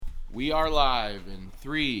We are live in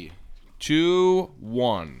 3, 2,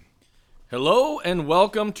 1. Hello and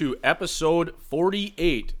welcome to episode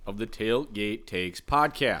 48 of the Tailgate Takes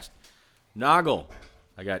podcast. Noggle,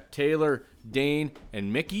 I got Taylor, Dane,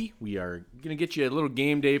 and Mickey. We are going to get you a little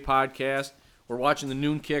game day podcast. We're watching the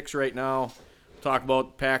noon kicks right now. Talk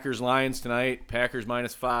about Packers-Lions tonight. Packers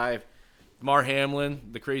 -5. Damar Hamlin,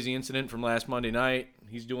 the crazy incident from last Monday night.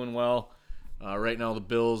 He's doing well. Right now the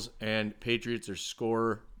Bills and Patriots are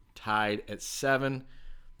score tied at 7.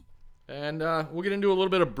 And we'll get into a little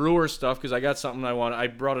bit of Brewer stuff because I got something I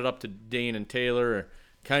brought it up to Dane and Taylor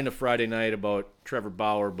kind of Friday night about Trevor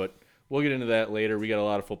Bauer, but we'll get into that later. We got a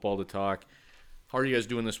lot of football to talk. How are you guys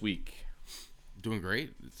doing this week? Doing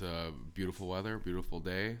great. It's a beautiful weather, beautiful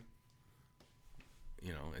day.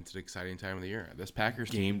 You know, it's an exciting time of the year. This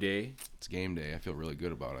Packers Game day. It's game day. I feel really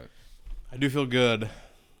good about it. I do feel good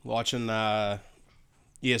watching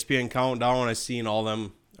ESPN Countdown. I seen all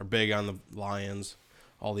them are big on the Lions,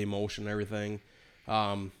 all the emotion, everything.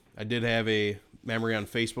 I did have a memory on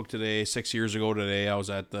Facebook today. 6 years ago today, I was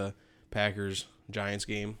at the Packers-Giants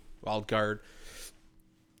game, wild card.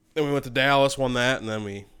 Then we went to Dallas, won that, and then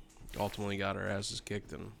we ultimately got our asses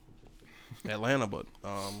kicked in Atlanta. But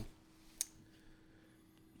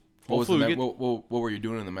What were you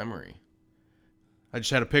doing in the memory? I just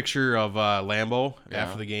had a picture of Lambeau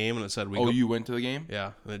after the game, and it said you went to the game?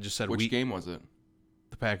 Yeah, and it just said Which game was it?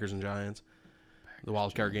 The Packers and Giants. The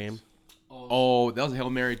wild card game. Oh, that was a Hail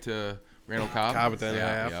Mary to Randall Cobb? Cobb at the end of the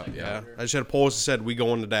half. Yeah. I just had a post that said, "We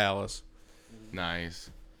going to Dallas."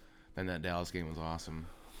 Nice. Then that Dallas game was awesome.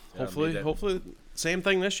 Hopefully, same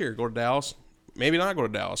thing this year. Go to Dallas. Maybe not go to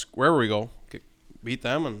Dallas. Wherever we go, beat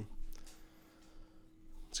them, and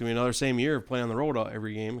it's gonna be another same year of playing on the road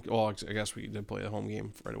every game. Well, I guess we did play the home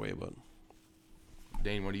game right away, but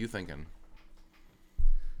Dane, what are you thinking?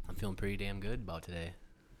 I'm feeling pretty damn good about today.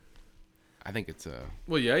 I think it's a...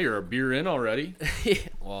 Well, yeah, you're a beer in already.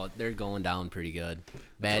 Well, they're going down pretty good.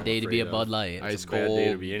 Bad day to be a Bud Light. Ice It's a bad cold.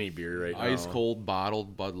 day to be any beer right now. Ice cold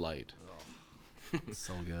bottled Bud Light. It's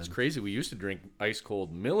so good. It's crazy. We used to drink ice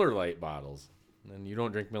cold Miller Lite bottles, and you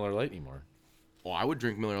don't drink Miller Lite anymore. Oh, I would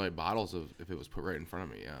drink Miller Lite bottles if it was put right in front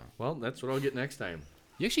of me, yeah. Well, that's what I'll get next time.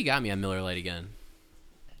 You actually got me on Miller Lite again.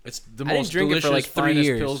 It's the I didn't most drink it for, delicious, like, 3 finest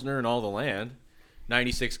years. Pilsner in all the land.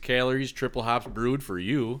 96 calories, triple hops brewed for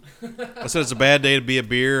you. I said it's a bad day to be a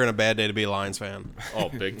beer and a bad day to be a Lions fan. Oh,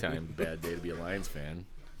 big time bad day to be a Lions fan.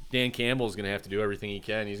 Dan Campbell's going to have to do everything he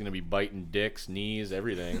can. He's going to be biting dicks, knees,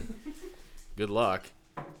 everything. Good luck.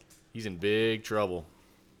 He's in big trouble.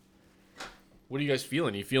 What are you guys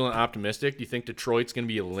feeling? Are you feeling optimistic? Do you think Detroit's going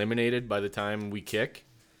to be eliminated by the time we kick?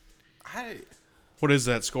 What is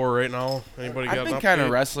that score right now? Anybody got I've an been kind of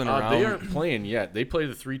update? wrestling around. They aren't playing yet. They play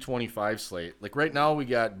the 325 slate. Like right now, we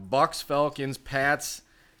got Bucks, Falcons, Pats.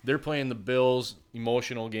 They're playing the Bills.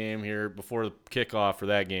 Emotional game here before the kickoff for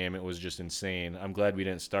that game. It was just insane. I'm glad we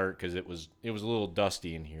didn't start because it was a little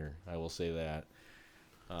dusty in here. I will say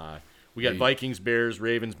that. We got Vikings, Bears,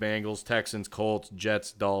 Ravens, Bengals, Texans, Colts,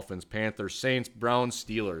 Jets, Dolphins, Panthers, Saints, Browns,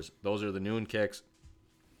 Steelers. Those are the noon kicks.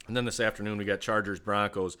 And then this afternoon, we got Chargers,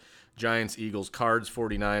 Broncos, Giants, Eagles, Cards,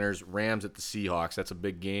 49ers, Rams at the Seahawks. That's a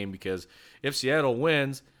big game because if Seattle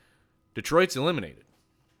wins, Detroit's eliminated.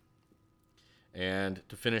 And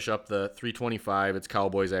to finish up the 325, it's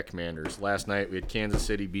Cowboys at Commanders. Last night, we had Kansas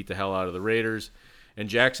City beat the hell out of the Raiders, and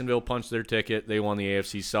Jacksonville punched their ticket. They won the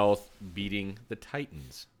AFC South, beating the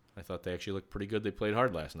Titans. I thought they actually looked pretty good. They played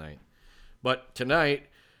hard last night. But tonight,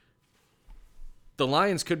 the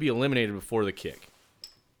Lions could be eliminated before the kick.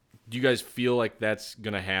 Do you guys feel like that's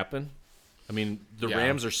going to happen? I mean, the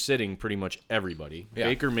Rams are sitting pretty much everybody. Yeah.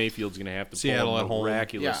 Baker Mayfield's going to have to Seattle pull at a home.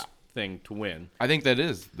 miraculous thing to win. I think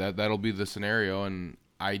that'll be the scenario, and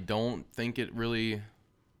I don't think it really...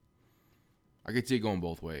 I could see it going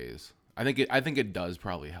both ways. I think it does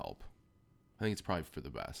probably help. I think it's probably for the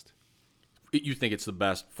best. You think it's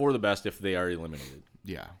for the best if they are eliminated?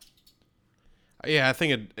 Yeah. Yeah, I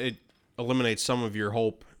think it eliminates some of your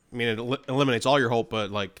hope. I mean, it eliminates all your hope,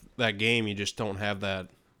 but like that game, you just don't have that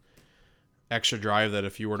extra drive that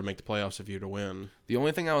if you were to make the playoffs, if you were to win. The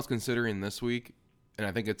only thing I was considering this week, and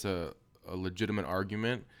I think it's a legitimate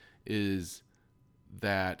argument, is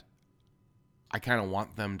that I kind of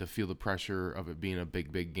want them to feel the pressure of it being a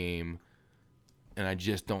big, big game, and I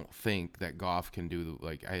just don't think that Goff can do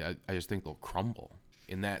I just think they'll crumble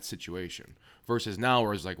in that situation. Versus now,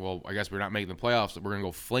 where it's like, well, I guess we're not making the playoffs, so we're gonna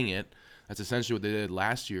go fling it. That's essentially what they did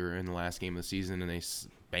last year in the last game of the season, and they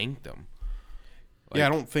spanked them. Yeah, I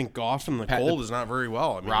don't think Goff in the cold is not very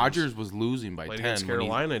well. I mean, Rodgers was losing by played 10. against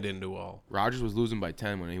Carolina, didn't do well. Rodgers was losing by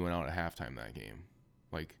 10 when he went out at halftime that game.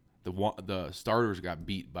 Like, The starters got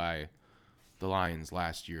beat by the Lions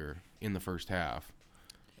last year in the first half,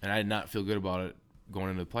 and I did not feel good about it going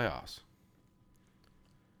into the playoffs.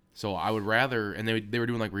 So I would rather, and they were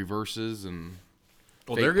doing like reverses and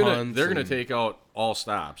Well, fake they're gonna and- take out all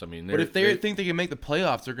stops. I mean, But if they think they can make the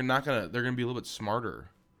playoffs, they're gonna be a little bit smarter,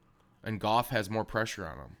 and Goff has more pressure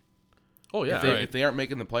on them. oh yeah, If they aren't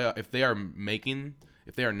making the playoff, if they are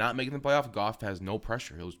not making the playoff, Goff has no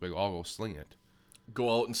pressure. He'll just be like, "I'll go sling it."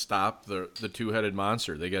 go out and stop the two-headed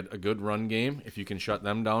monster. They get a good run game. If you can shut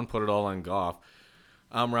them down, put it all on Goff.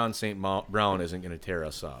 Amon St. Brown isn't going to tear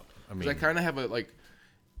us up. I mean, 'Cause I kind of have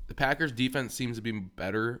the Packers defense seems to be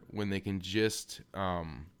better when they can just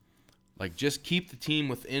just keep the team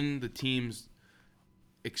within the team's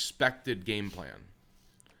expected game plan.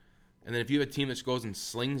 And then if you have a team that goes and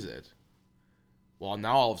slings it, well,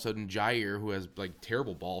 now all of a sudden Jair, who has like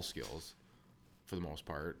terrible ball skills for the most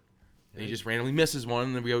part, and he just randomly misses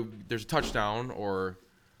one, and then there's a touchdown, or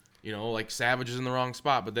like Savage is in the wrong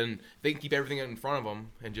spot, but then they can keep everything in front of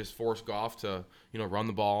them and just force Goff to run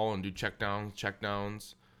the ball and do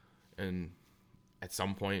checkdowns, and at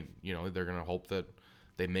some point they're gonna hope that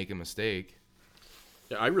they make a mistake.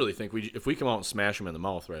 yeah, I really think if we come out and smash them in the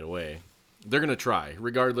mouth right away, they're going to try,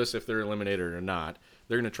 regardless if they're eliminated or not.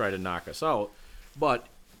 They're going to try to knock us out. But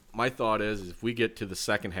my thought is if we get to the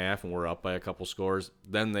second half and we're up by a couple scores,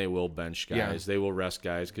 then they will bench guys. Yeah. They will rest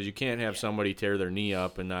guys because you can't have somebody tear their knee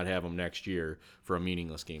up and not have them next year for a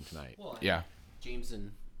meaningless game tonight. Well, Yeah. James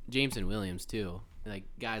and Williams too, like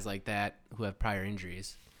guys like that who have prior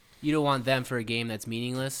injuries. You don't want them for a game that's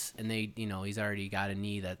meaningless, and he's already got a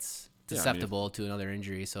knee that's susceptible to another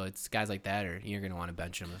injury. So it's guys like that, or you're going to want to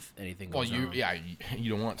bench him if anything Well, goes wrong. you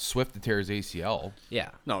don't want Swift to tear his ACL. Yeah.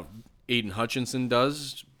 No, Aiden Hutchinson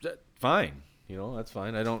does, fine. That's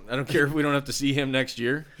fine. I don't care if we don't have to see him next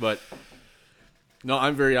year, but no,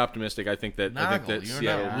 I'm very optimistic. I think that You're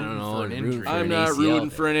Seattle. not I don't rooting know, for an rooting injury. for I'm an not ACL rooting thing.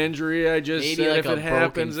 for an injury. I just Maybe said like if a it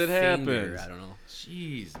happens, it broken finger, happens. I don't know.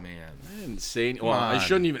 Jeez, man. I didn't say. Well, I on.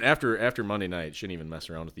 shouldn't even after Monday night. Shouldn't even mess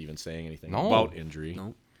around with even saying anything No. about injury.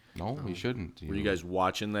 No. No, we shouldn't. Were you guys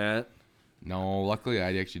watching that? No, luckily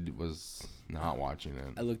I actually was not watching it.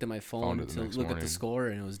 I looked at my phone Found it the to next look at morning. the score,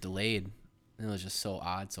 and it was delayed. And it was just so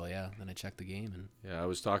odd. So yeah, then I checked the game, and Yeah, I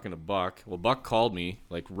was talking to Buck. Well, Buck called me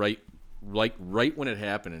right when it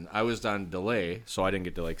happened, and I was on delay, so I didn't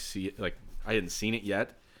get to see it. I hadn't seen it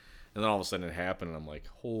yet, and then all of a sudden it happened, and I'm like,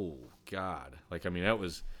 oh God!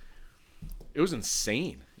 It was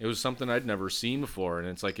insane. It was something I'd never seen before, and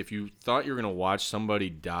it's like if you thought you were gonna watch somebody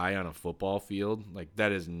die on a football field,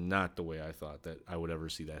 that is not the way I thought that I would ever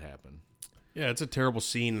see that happen. Yeah, it's a terrible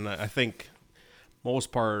scene, and I think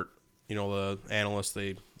most part, the analysts,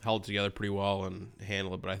 they held together pretty well and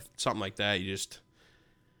handled it. But something like that,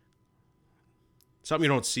 something you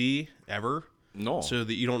don't see ever, No, so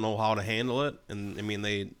that you don't know how to handle it. And I mean,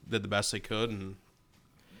 they did the best they could,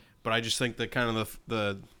 but I just think that kind of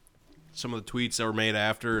the some of the tweets that were made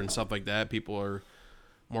after and stuff like that, people are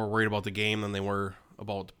more worried about the game than they were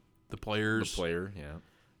about the players. the player,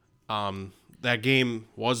 yeah. That game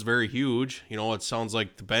was very huge. It sounds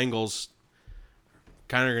like the Bengals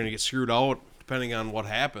kind of going to get screwed out depending on what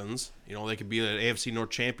happens. They could be an AFC North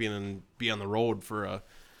champion and be on the road for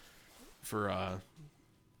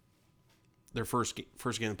their first game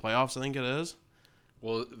in the playoffs, I think it is.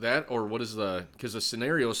 Well, that or what is because the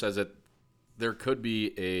scenario says that there could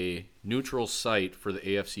be a neutral site for the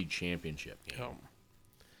AFC Championship game.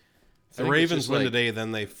 If the Ravens win today,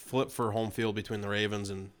 then they flip for home field between the Ravens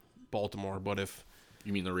and Baltimore. But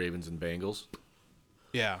You mean the Ravens and Bengals?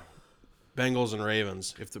 Bengals and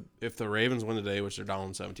Ravens. If the Ravens win today, which they're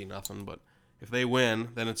down 17-0, but if they win,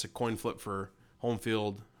 then it's a coin flip for home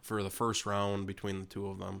field for the first round between the two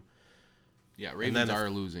of them. Yeah, Ravens are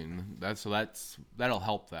losing. That'll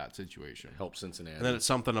help that situation. Help Cincinnati. And then it's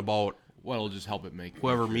something about Well, it'll just help it make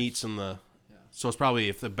whoever meets in the. So it's probably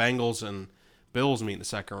if the Bengals and Bills meet in the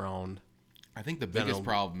second round. I think the then biggest it'll-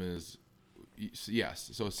 problem is,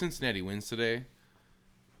 yes. So if Cincinnati wins today,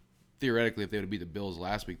 theoretically, if they would beat the Bills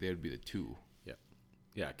last week, they would be the 2.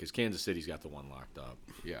 Yeah, because Kansas City's got the one locked up.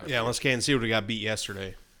 Yeah. Yeah, unless Kansas City would have got beat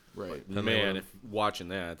yesterday. Right. Man, if watching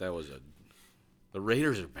that was the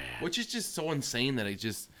Raiders are bad. Which is just so insane that it's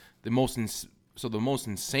just the most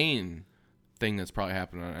insane thing that's probably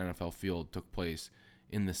happened on an NFL field took place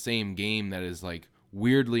in the same game that is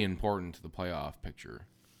weirdly important to the playoff picture.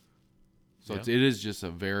 So it is just a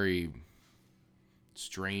very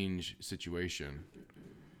strange situation.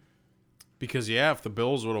 Because if the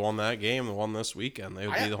Bills would have won that game and won this weekend, they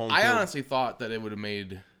would be the home I field. honestly thought that it would have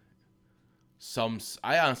made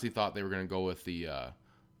I honestly thought they were going to go with the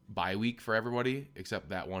bye week for everybody except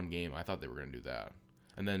that one game. I thought they were going to do that.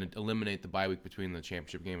 And then eliminate the bye week between the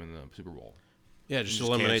championship game and the Super Bowl. Yeah, just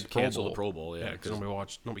eliminate the Pro cancel Bowl. the Pro Bowl. Yeah, because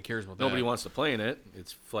nobody cares about that. nobody wants to play in it.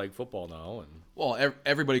 It's flag football now, and Well,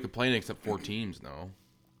 everybody could play in it except 4 teams now.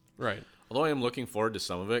 Right. although I am looking forward to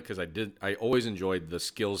some of it because I always enjoyed the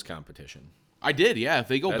skills competition. I did, yeah. If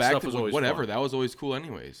they go That back stuff to was always whatever, fun. that was always cool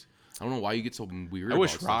anyways. I don't know why you get so weird I about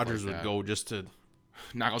wish stuff Rodgers like would that. go just to.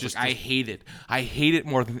 I hate it. I hate it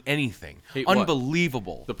more than anything. Hate what?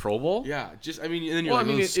 Unbelievable. The Pro Bowl? Yeah, just I mean, and then you're Well,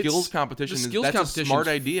 like, I mean, skills competition. The skills That's a competition's smart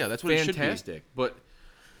idea. That's what it should be. fantastic. But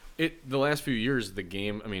the last few years, the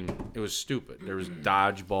game, I mean, it was stupid. There was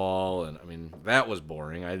dodgeball, and I mean, that was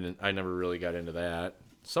boring. I never really got into that.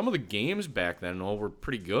 Some of the games back then, though, were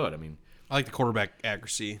pretty good. I mean, I like the quarterback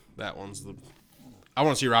accuracy. That one's the. I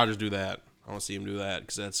want to see Rodgers do that. I want to see him do that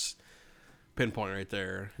because that's pinpoint right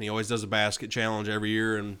there. And he always does a basket challenge every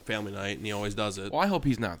year and family night, and he always does it. Well, I hope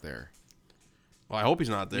he's not there. Well, I hope he's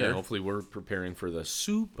not there. yeah, hopefully we're preparing for the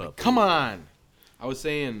Super Bowl. Come on. I was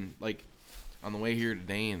saying, like, on the way here to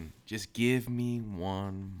Dane, just give me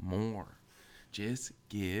one more. Just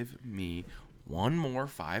give me one more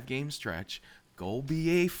 5-game stretch. Go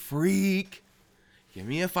be a freak. Give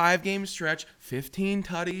me a 5-game stretch, 15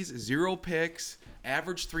 tutties, 0 picks,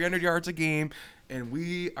 average 300 yards a game, and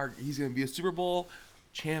he's going to be a Super Bowl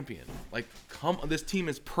champion. Like, this team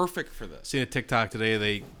is perfect for this. Seen a TikTok today.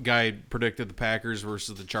 The guy predicted the Packers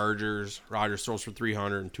versus the Chargers. Rodgers throws for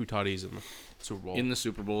 300 and 2 tutties in the Super Bowl. In the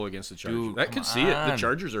Super Bowl against the Chargers. Dude, I come could see it. The on.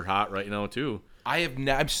 Chargers are hot right now, too. I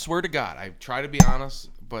swear to God, I try to be honest,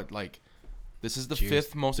 but, like, this is the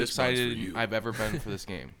 5th most This one's for excited you. I've ever been for this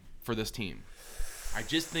game, for this team. I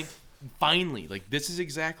just think, finally, like, this is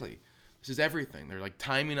everything. They're, like,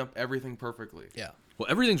 timing up everything perfectly. Yeah. Well,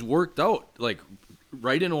 everything's worked out, like,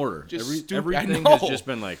 right in order. Just stupid. Everything I has know. just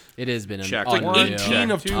been, like, It has been Check. Like, Unreal. 18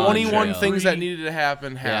 of Check. 21 Unreal. things that needed to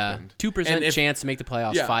happen Yeah. happened. 2% And if- chance to make the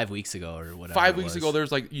playoffs Yeah. 5 weeks ago or whatever. 5 it weeks was. ago,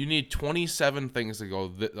 there's like you need 27 things to go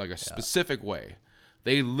like a specific way.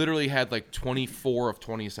 They literally had like 24 of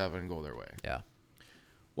 27 go their way. Yeah.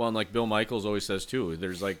 well, and like Bill Michaels always says, too,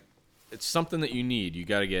 there's, like, it's something that you need. You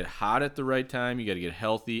got to get hot at the right time. You got to get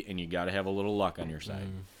healthy, and you got to have a little luck on your side.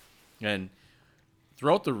 And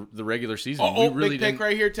throughout the regular season, we really big pick didn't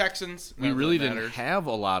right here, Texans. we Not really that didn't matters. have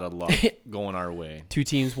a lot of luck going our way. 2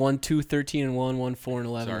 teams, 1, 2, 13-1, 1,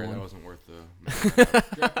 4-11. Sorry, 1. that wasn't worth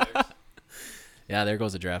the. Yeah, there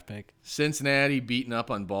goes a draft pick. Cincinnati beating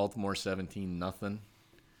up on Baltimore 17-0.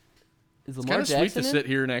 Is It's kind of sweet to sit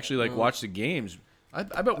here and actually like watch the games. I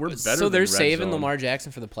bet we're better. So than they're Red saving Zone. Lamar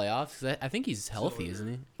Jackson for the playoffs? 'Cause I think he's healthy, isn't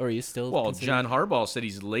he? Or he's still. Well, considered- John Harbaugh said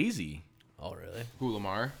he's lazy. Oh, really? Who,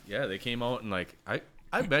 Lamar? Yeah, they came out and like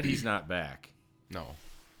I bet he's not back. No,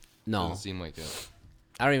 No, doesn't seem like it.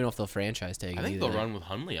 I don't even know if they'll franchise tag him. I think either. they'll run with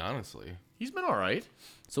Hundley, honestly. He's been all right.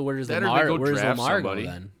 So where does That or they Lamar? go Where does draft Lamar somebody.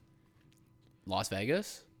 go then? Las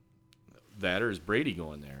Vegas? That or is Brady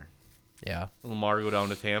going there? Yeah. Lamar go down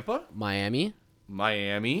to Tampa, Miami?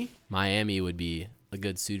 Miami. Miami would be a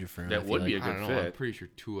good suitor for him. That I feel would be like. a I good don't know. I'm fit. pretty sure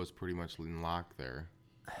Tua's pretty much in lock there.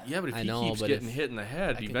 Yeah, but if I he know, keeps but getting if- hit in the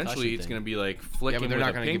head, that eventually concussion it's thing. going to be like Yeah, flicking but they're with not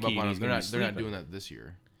a going to give pinky. up on and him. he's They're gonna not be doing sleeping. that this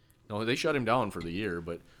year. No, they shut him down for the year,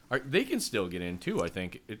 but they can still get in too. I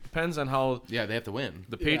think it depends on how Yeah, they have to win.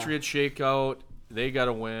 the Patriots shake out. They got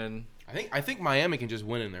to win. I think Miami can just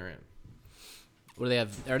win and they're in. What do they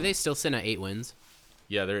have? Are they still sitting at 8 wins?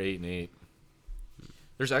 Yeah, they're 8-8.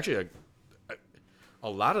 There's actually a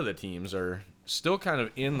lot of the teams are still kind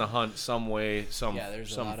of in the hunt some way, some Yeah,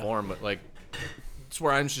 there's a lot of- form, but like it's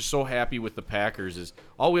where I'm just so happy with the Packers is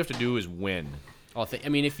all we have to do is win. Oh, I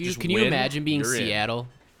mean, if you Just can you win, imagine being you're in. Seattle,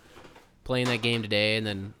 playing that game today and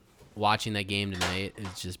then watching that game tonight?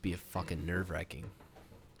 It'd just be a fucking nerve wracking.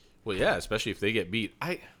 Well, yeah, especially if they get beat.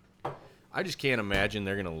 I just can't imagine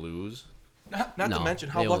they're gonna lose. Not No, to mention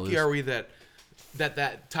how they will lucky lose. are we that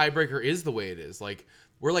tiebreaker is the way it is. Like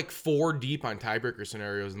we're like 4 deep on tiebreaker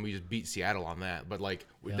scenarios and we just beat Seattle on that. But like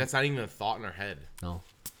that's not even a thought in our head. No,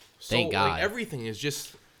 So, Thank God. Like, everything is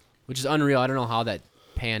just which is unreal. I don't know how that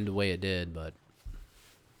panned the way it did, but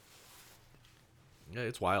Yeah,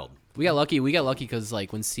 it's wild. we got lucky. We got lucky because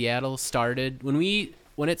like when Seattle started,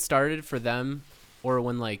 when it started for them, or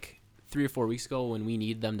when like 3 or 4 weeks ago when we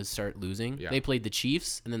needed them to start losing, Yeah. they played the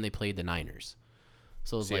Chiefs and then they played the Niners.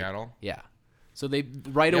 So it was Seattle? like yeah. So they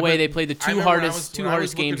right Yeah, away but they played the I two remember when I hardest was- when I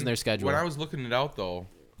was games in looking- their schedule. When I was looking it out though,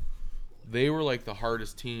 they were like the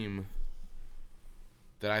hardest team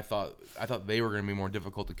that I thought they were going to be more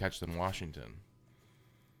difficult to catch than Washington.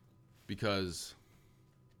 Because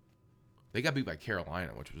they got beat by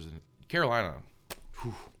Carolina, which was Carolina.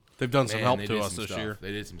 They've done some Man, help they to did us some this stuff. year.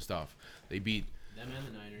 They did some stuff. They beat Them and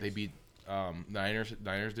the Niners. They beat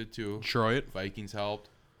Niners did too. Detroit. Vikings helped.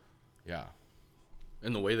 Yeah.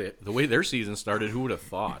 And the way their season started, who would have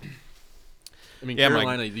thought? I mean, Yeah,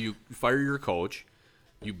 Carolina, you fire your coach,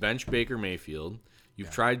 you bench Baker Mayfield. You've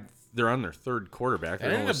tried. They're on their third quarterback.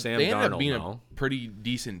 They're going with Sam they ended up Darnold being now. a pretty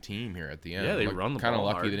decent team here at the end. Yeah, they run the kind of ball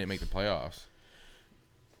lucky hard. they didn't make the playoffs.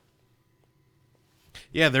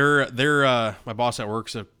 Yeah, they're my boss at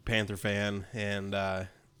work's a Panther fan, and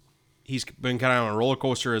he's been kind of on a roller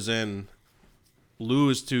coaster, as in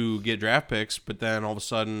lose to get draft picks, but then all of a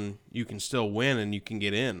sudden you can still win and you can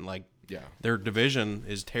get in. Like, Yeah. their division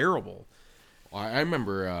is terrible. I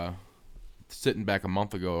remember sitting back a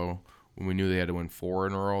month ago when we knew they had to win 4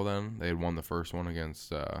 in a row. Then they had won the first one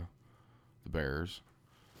against the Bears,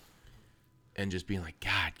 and just being like,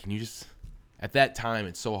 God, can you just? At that time,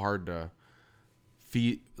 it's so hard to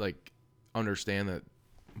understand that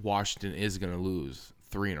Washington is going to lose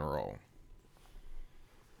 3 in a row.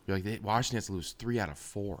 You're like, Washington has to lose 3 out of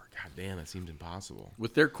 4. God damn, that seems impossible.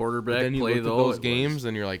 With their quarterback Then you play, look at though, those games,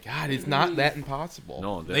 and you're like, God, it's not that impossible.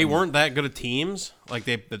 No, They weren't that good of teams that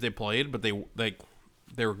they played, but they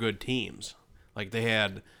were good teams. Like, they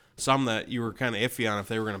had some that you were kind of iffy on if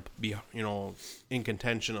they were going to be, in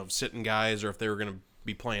contention of sitting guys or if they were going to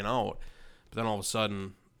be playing out. But then all of a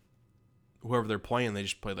sudden, whoever they're playing, they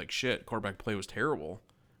just played like shit. Quarterback play was terrible.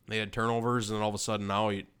 They had turnovers, and then all of a sudden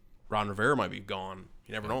now Ron Rivera might be gone.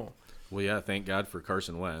 You never know. Well, yeah, thank God for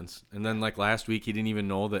Carson Wentz. And then, like, last week, he didn't even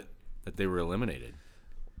know that they were eliminated.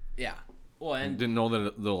 Yeah. Well, and Didn't know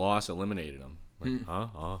that the loss eliminated him. Like,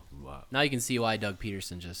 wow. now you can see why Doug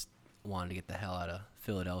Peterson just wanted to get the hell out of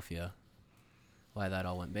Philadelphia. Why that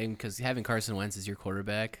all went big. Because having Carson Wentz as your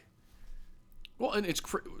quarterback. Well, and it's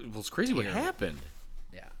crazy what happened.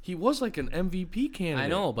 Yeah. He was like an MVP candidate. I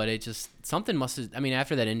know, but it just something must have. I mean,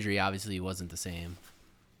 after that injury, obviously, it wasn't the same.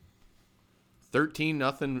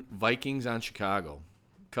 13-0 Vikings on Chicago.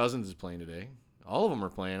 Cousins is playing today. All of them are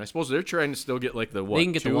playing. I suppose they're trying to still get like the what? They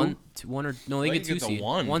can get 2? the one or no, they They get can 2 get the seed.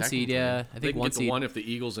 one, Seed, technically. yeah. I They think can one get the seed. one if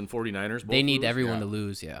the Eagles and 49ers both They need lose. everyone Yeah. to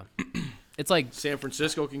lose. Yeah. It's like San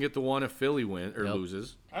Francisco can get the one if Philly Yep.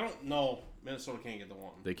 loses. I don't know. Minnesota can't get the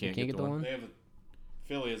one. They can't, can't get the one? They have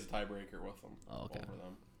Philly as a tiebreaker with them. Oh, okay. Over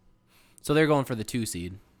them. so they're going for the 2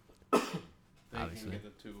 seed. They Obviously. can get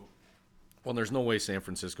the 2. Well, there's no way San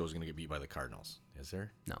Francisco is going to get beat by the Cardinals, is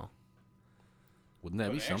there? No. Wouldn't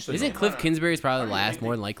that be But actually, something? Isn't no, Cliff why not? Kingsbury's probably I don't last, even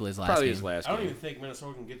more think- than likely his last Probably game? his last I don't game. even think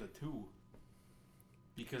Minnesota can get the 2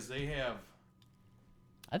 because they have.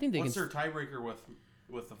 I think they What's can. their tiebreaker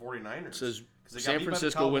with the 49ers? It says 'Cause they got San beat by the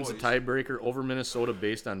Francisco wins the Cowboys. tiebreaker over Minnesota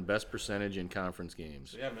based on best percentage in conference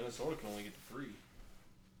games. So yeah, Minnesota can only get the 3.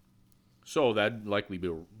 So that'd likely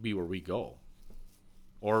be where we go.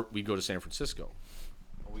 Or we go to San Francisco.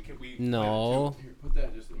 Well, we No. Here, put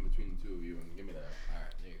that just in between the two of you and give me that. All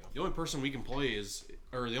right, there you go. The only person we can play is,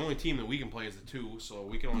 or the only team that we can play is the 2. So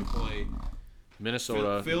we can only play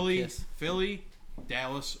Minnesota. Philly,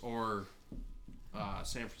 Dallas, or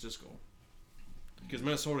San Francisco. Because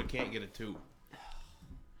Minnesota can't get a 2.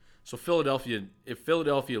 So Philadelphia, if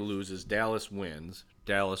Philadelphia loses, Dallas wins.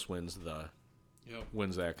 Dallas wins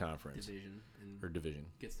wins that conference Division and or division.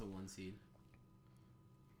 gets the 1 seed.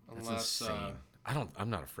 That's Unless insane. I'm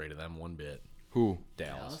not afraid of them one bit. Who?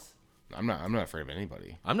 Dallas. I'm not afraid of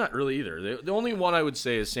anybody. I'm not really either. The only one I would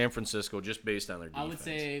say is San Francisco, just based on their defense. I would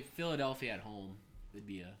say Philadelphia at home would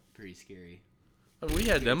be a pretty scary. We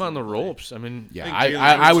had them on the ropes. I mean, Yeah, think I Jalen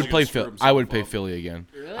I Hurts would is play gonna screw Philly. I would himself play up. Philly again.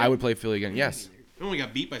 Really? I would play Philly again. Yes, they only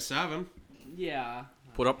got beat by 7. Yeah.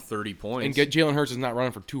 put up 30 points. and get Jalen Hurts is not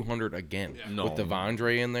running for 200 again No. with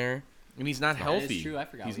Devondre in there. And he's not That healthy. is true. I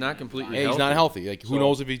forgot He's we not had completely Hey, healthy. he's not healthy. Like, who So-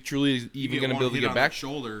 knows if he truly is even going to be able to get back?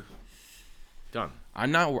 Shoulder. Done.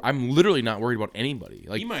 I'm literally not worried about anybody.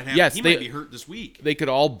 Like, He might have. yes, he they might be hurt this week. they could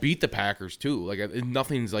all beat the Packers too. Like,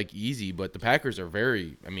 nothing's like easy, but the Packers are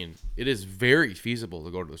very. I mean, it is very feasible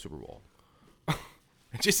to go to the Super Bowl.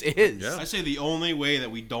 It just is. Yeah. I say the only way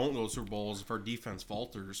that we don't go to Super Bowl is if our defense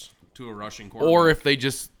falters to a rushing quarterback. Or if they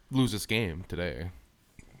just lose this game today,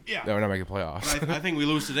 yeah. then we're not making playoffs. But I think we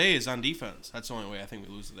lose today is on defense. That's the only way I think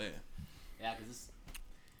we lose today. Yeah, because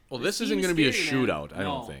Well, this isn't going to be a shootout, I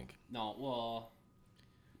don't No. think. No, well,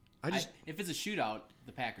 I just if it's a shootout,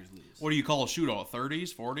 the Packers lose. What do you call a shootout?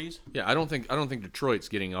 30s, 40s? yeah, I don't think Detroit's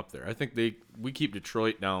getting up there. I think we keep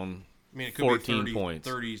Detroit down. I mean, it could 14 be 30, points.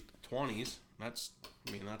 30s, 20s. That's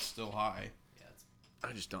still high. Yeah,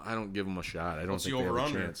 it's I don't give them a shot. I don't What's think the they have a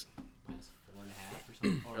over-under? chance. minus 4.5 or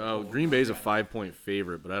something. Or- Green Bay's a 5-point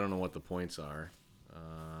favorite, but I don't know what the points are.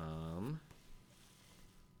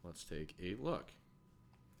 Let's take a look.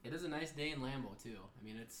 It is a nice day in Lambeau too. I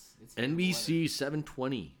mean, it's NBC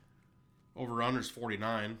 720. Over-under's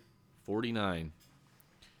 49. 49.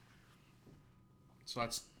 So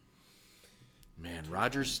that's... Man,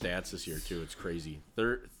 Rodgers' stats this year, too. It's crazy.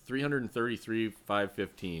 333,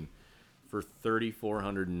 515 for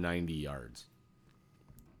 3,490 yards.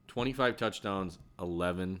 25 touchdowns,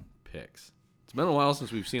 11 picks. It's been a while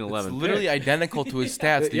since we've seen 11 It's literally picks. identical to his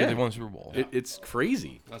stats the year Yeah. they won the Super Bowl. It's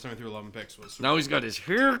crazy. Last time he threw 11 picks was... Now he's got his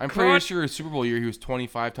hair I'm cut. pretty sure his Super Bowl year he was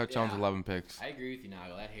 25 touchdowns, Yeah. 11 picks. I agree with you,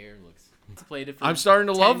 Nago. That hair looks. It's played it for I'm starting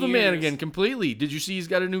to 10 love the man years. again completely. Did you see he's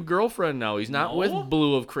got a new girlfriend now? He's not No. with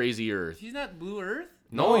Blue of Crazy Earth. He's not Blue Earth.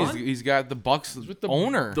 No, Huh? he's got the Bucks With the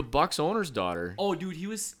owner. The Bucks owner's daughter. Oh, dude, he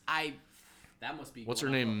was. That must be. What's her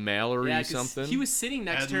going up. name? Mallory Yeah, 'cause something? he was sitting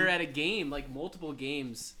next to her Eden. at a game, like multiple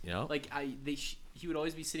games. Yeah. Like he would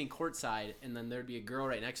always be sitting courtside, and then there'd be a girl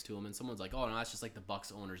right next to him, and someone's like, "Oh no, that's just like the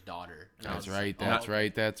Bucks owner's daughter." And I That's was right. like, That's "Oh,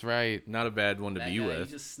 right. That's right. Not a bad one to That be guy, with.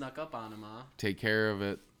 He just snuck up on him, huh? Take care of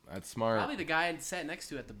it. That's smart. Probably the guy I sat next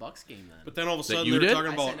to at the Bucks game then. But then all of a sudden you they were did?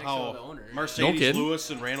 talking I about sat next to how the owner. Mercedes No kidding. Lewis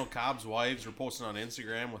and Randall Cobb's wives were posting on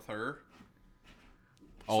Instagram with her.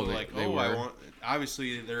 Oh, So they were. I want...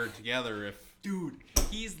 Obviously, they're together if... Dude,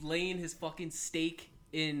 he's laying his fucking steak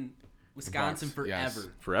in Wisconsin Bucks, forever. yes.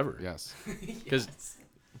 Forever. Yes. Because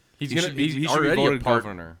he's He gonna should be- he's he should be already a voted part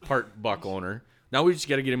governor. Buck owner. Now we just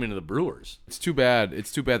got to get him into the Brewers. It's too bad.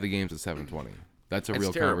 It's too bad the game's at 7:20. That's a It's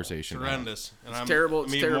real terrible. conversation. now. Horrendous. And I'm terrible,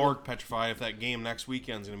 it's I'm even terrible. more petrified if that game next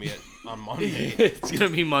weekend's going to be on Monday. It's gonna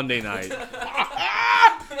be Monday night.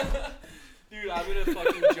 Dude, I'm gonna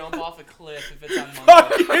fucking jump off a cliff if it's on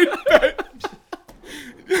Monday.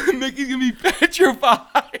 Mickey's gonna be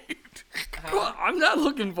petrified. I'm not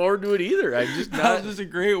looking forward to it either. I'm just That not. was just a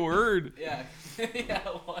great word. Yeah, yeah,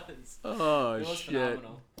 it was. Oh It was shit.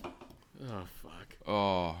 phenomenal. Oh fuck.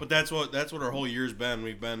 Oh, But that's what our whole year's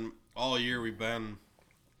been. All year we've been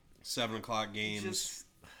 7 o'clock games Just,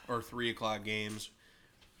 or 3 o'clock games.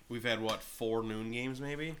 We've had, 4 noon games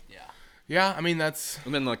maybe? yeah. yeah. I mean, that's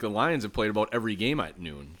And then like the Lions have played about every game at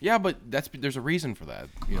noon. yeah, but there's a reason for that.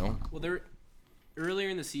 You know. Well, earlier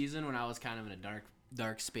in the season when I was kind of in a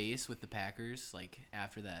dark space with the Packers, like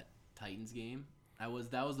after that Titans game, that was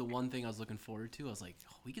the one thing I was looking forward to. I was like,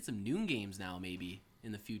 oh, we get some noon games now maybe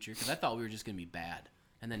in the future because I thought we were just gonna be bad,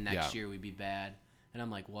 and then next year we'd be bad. And I'm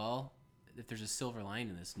like, well, if there's a silver line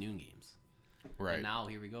in this, noon games. Right. And now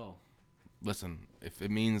here we go. Listen, if it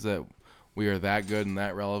means that we are that good and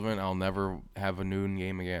that relevant, I'll never have a noon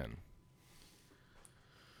game again.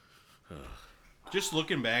 Just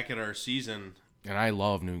looking back at our season, And I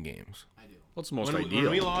love noon games. I do. What's the most when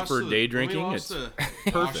ideal we lost for to, day when drinking? we lost It's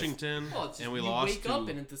to Washington, Well, it's just, and we you lost wake to up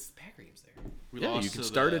and it's the Packer games there. we yeah. lost You can to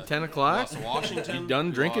start the, at 10 we o'clock. lost to Washington. You done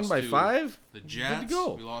we drinking lost by to 5? The Jets.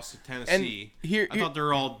 go. We lost to Tennessee. And here- I thought they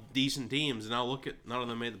were all decent teams, and now look at none of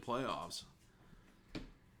them made the playoffs.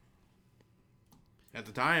 At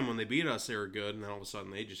the time when they beat us, they were good, and then all of a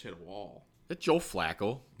sudden they just hit a wall. That's Joe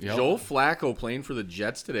Flacco. Yep. Joe Flacco playing for the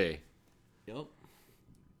Jets today. Yep.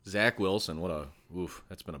 Zach Wilson,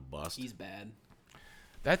 that's been a bust. He's bad.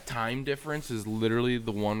 That time difference is literally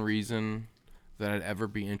the one reason that I'd ever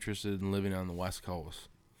be interested in living on the West Coast.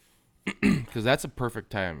 Because that's a perfect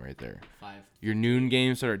time right there. 5. Your noon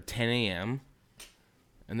games start at 10 a.m.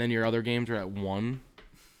 And then your other games are at 1.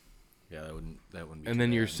 Yeah, that wouldn't be. And too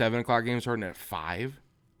then your bad. 7 o'clock games starting at 5.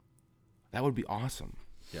 That would be awesome.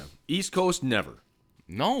 Yeah. East Coast never.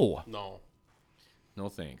 No. No. No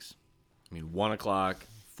thanks. I mean 1 o'clock,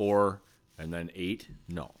 4, and then 8.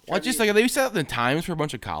 No. Well, it's just like they set up the times for a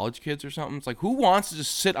bunch of college kids or something. It's like, who wants to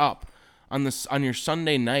just sit up on your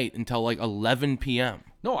Sunday night until like 11 p.m.?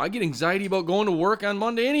 No, I get anxiety about going to work on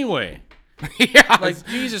Monday anyway. Yeah, Like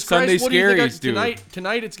Jesus Sunday Christ, what do you think? scaries, dude.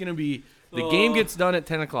 Tonight it's gonna be the game gets done at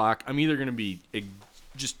 10 o'clock. I'm either gonna be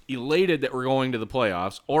just elated that we're going to the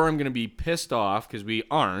playoffs, or I'm gonna be pissed off because we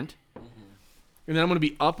aren't, and then I'm gonna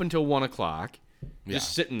be up until 1 o'clock,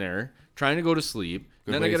 just sitting there trying to go to sleep.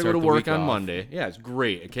 Good And then way I to gotta go start to the work week on off. Monday. Yeah, it's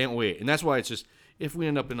great. I can't wait. And that's why it's just if we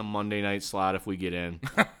end up in a Monday night slot, if we get in,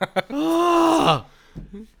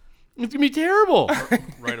 it's gonna be terrible.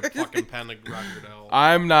 Write a fucking pen to Goodell.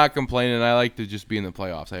 I'm not complaining. I like to just be in the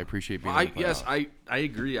playoffs. I appreciate being in the playoffs. I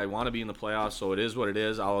agree. I want to be in the playoffs, so it is what it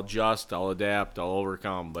is. I'll adjust, I'll adapt, I'll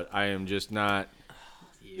overcome, but I am just not.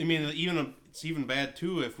 I mean, it's even bad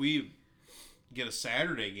too if we get a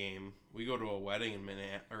Saturday game. We go to a wedding in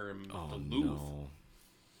Duluth, No.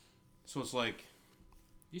 so it's like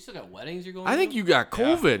You still got weddings you're going I to? think you got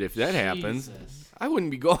COVID if that happens. Jesus. I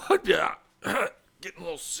wouldn't be going. Yeah, getting a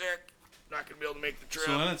little sick. Not gonna be able to make the trip.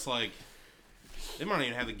 so. Then it's like they might not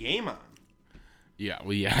even have the game on. Yeah,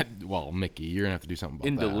 well, yeah. Well, Mickey, you're gonna have to do something about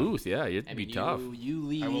In that. Duluth, yeah, it'd I be mean, tough. You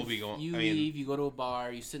leave. I will be going- You I mean- leave. You go to a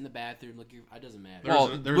bar. You sit in the bathroom. Look, it doesn't matter. Well,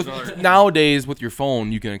 There's another. nowadays with your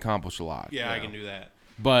phone, you can accomplish a lot. Yeah, I can do that.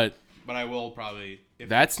 But But I will probably. If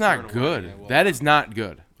that's it's not during a wedding, good. I will. That is not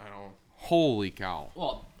good. I don't. Holy cow.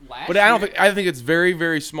 Well, last But I don't year- think. I think it's very,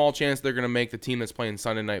 very small chance they're gonna make the team that's playing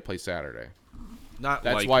Sunday night play Saturday. Not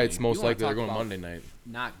That's likely. why it's most You wanna likely they're talk going about- Monday night.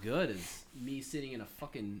 not good is me sitting in a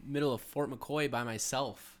fucking middle of Fort McCoy by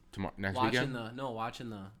myself Tomorrow, next watching weekend. watching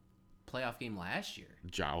the playoff game last year.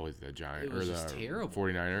 With the Giant It or was the just terrible.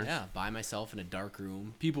 49ers. Yeah, by myself in a dark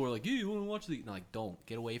room. People were like, "Yeah, you want to watch the?" No, like, don't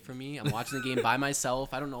get away from me. I'm watching the game by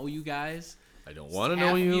myself. I don't know you guys. I don't want to Half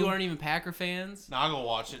know of you. you aren't even Packer fans. Now I'll go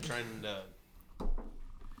watch it,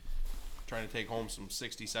 trying to take home some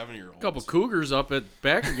 67-year-olds. Couple Cougars up at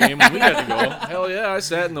Packer game when we got to go. Hell yeah, I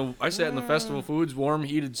sat in the Festival Foods warm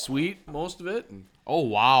heated suite most of it. And Oh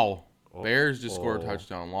wow. Bears just scored a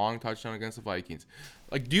touchdown, long touchdown against the Vikings.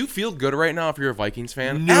 Like, do you feel good right now if you're a Vikings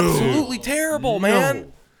fan? No. Absolutely terrible,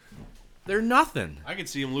 man. they're nothing. I could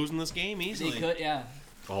see him losing this game They easily. could, yeah.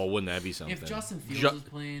 Oh, wouldn't that be something? If Justin Fields Ju- was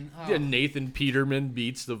playing, oh, Yeah, Nathan Peterman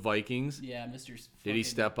beats the Vikings. yeah, Mr. Did he fucking-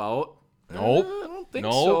 step out? Nope. I don't think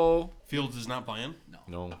Nope. so. Fields is not playing.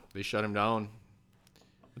 No, they shut him down.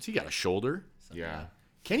 What's he got, a shoulder? Yeah.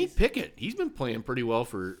 Kenny Pickett, he's been playing pretty well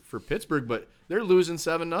for Pittsburgh, but they're losing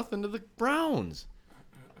 7-0 to the Browns.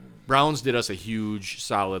 Browns did us a huge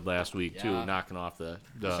solid last week, too, Yeah. knocking off the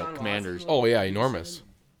Deshaun Commanders. Watson. Oh yeah, enormous.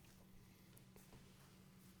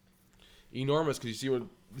 Enormous because you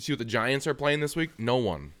see what the Giants are playing this week? No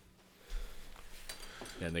one.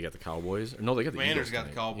 And they got the Cowboys. No, they got the Commanders Eagles got the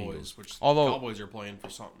tonight. Cowboys, Eagles. which Although- the Cowboys are playing for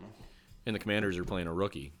something. And the Commanders are playing a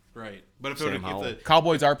rookie. Right. But if, Sam it would, Howell. if the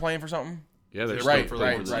Cowboys are playing for something? Yeah, they're They're still Right, for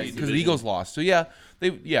playing the right, one right. seed Because the division. Eagles lost. So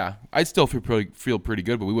yeah, I'd still feel pretty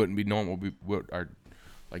good, but we wouldn't be knowing what our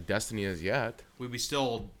like destiny is yet. we'd be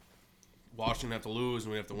still Washington have to lose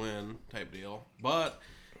and we have to win type deal. But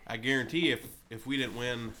I guarantee if we didn't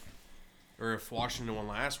win, or if Washington won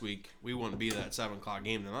last week, we wouldn't be that 7 o'clock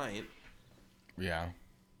game tonight. Yeah.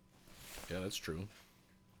 Yeah, that's true.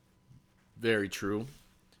 Very true.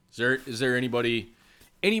 Is there anybody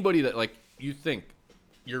that like you think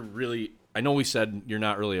you're really? I know we said you're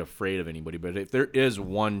not really afraid of anybody, but if there is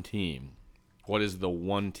one team, what is the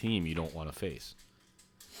one team you don't want to face?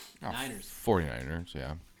 Niners. 49ers,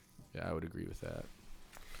 yeah. Yeah, I would agree with that.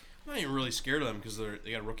 I'm not even really scared of them because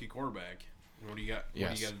they got a rookie quarterback. And what do you got? What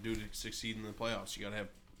Yes. do you got to do to succeed in the playoffs? You got to have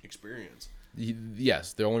experience.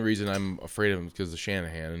 Yes, the only reason I'm afraid of him is because of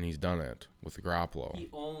Shanahan, and he's done it with the Garoppolo. He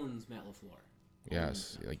owns Matt LaFleur.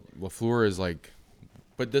 Yes, like LaFleur is like,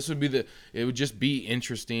 but this would be it would just be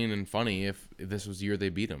interesting and funny if this was the year they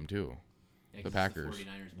beat him too. Yeah, 'cause The it's Packers.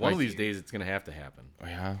 49ers One of this these year. days, it's gonna have to happen. Oh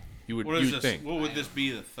yeah, You would What is you'd this? think. What would this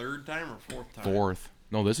be? The third time or fourth time? fourth.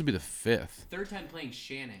 No, this would be the fifth. Third time playing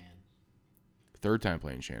Shanahan. Third time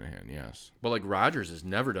playing Shanahan. Yes. But like Rodgers has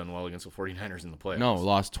never done well against the 49ers in the playoffs. No,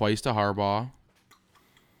 lost twice to Harbaugh.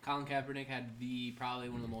 Colin Kaepernick had probably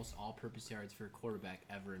one of the most all-purpose yards for a quarterback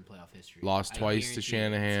ever in playoff history. Lost I twice to guarantee it.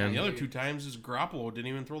 Shanahan. And the other 2 times is Garoppolo didn't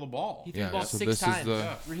even throw the ball. He threw Yeah, the ball so 6 this is times.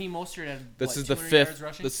 the- Raheem Mostert had This what, is the 200 fifth. yards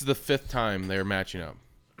rushing? This is the fifth time they're matching up.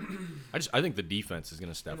 I think the defense is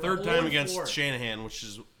gonna step up. Third Or time against fourth. Shanahan, which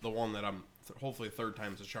is the one that I'm hopefully third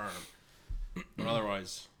time's a charm. But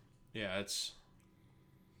otherwise, yeah,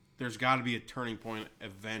 there's got to be a turning point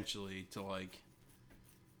eventually to like.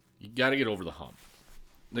 You got to get over the hump.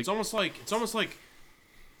 It's almost like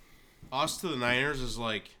us to the Niners is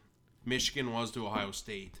like Michigan was to Ohio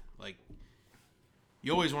State. Like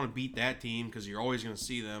you always want to beat that team because you're always going to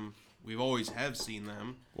see them. We've always have seen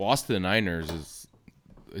them. Lost to the Niners is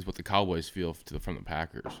what the Cowboys feel from the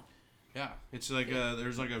Packers. Yeah, it's like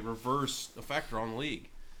there's like a reverse effect around the league.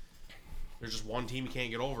 There's just one team you can't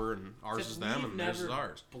get over, and ours Except is them, we've and theirs is never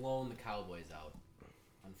ours. blown the Cowboys out,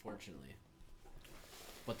 unfortunately.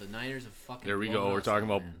 But the Niners have fucking. There we blown go. We're us talking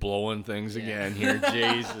out, about man. blowing things Yeah. again here.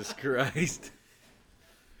 Jesus Christ.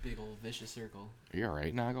 Big old vicious circle. Are you all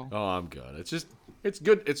right, Nagel? Oh, I'm good. It's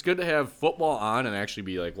good. It's good to have football on and actually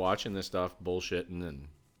be like watching this stuff, bullshitting,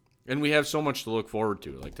 and we have so much to look forward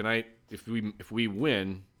to. Like tonight, if we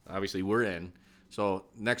win, obviously we're in. So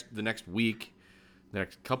the next week, the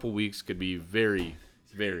next couple weeks could be very,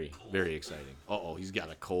 very, very exciting. He's got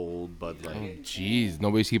a cold Bud Light. Jeez,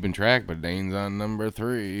 nobody's keeping track, but Dane's on number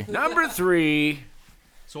 3. Number 3.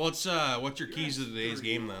 So what's your keys to today's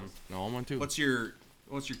game then? No, I'm on 2. What's your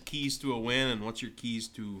keys to a win, and what's your keys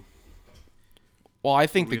to? Well, I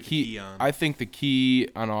think we the have the key. key on? I think the key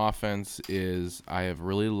on offense is I have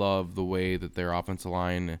really loved the way that their offensive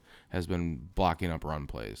line has been blocking up run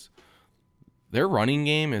plays. their running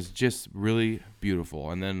game is just really beautiful.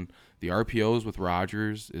 And then the RPOs with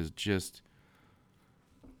Rodgers is just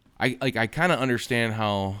I kind of understand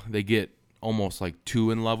how they get almost like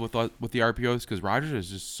too in love with the RPOs because Rodgers is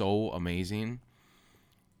just so amazing.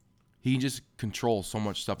 He can just control so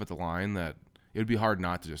much stuff at the line that it would be hard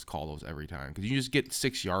not to just call those every time because you just get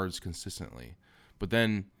 6 yards consistently. But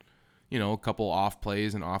then, a couple off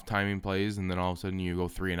plays and off timing plays, and then all of a sudden you go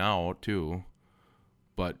 3 and out too.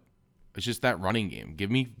 But it's just that running game.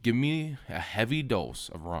 Give me a heavy dose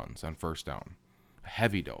of runs on first down, a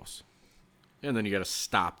heavy dose, And then you got to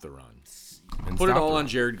stop the run. and Put it stop all the on run.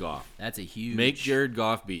 Jared Goff. That's a huge. Make Jared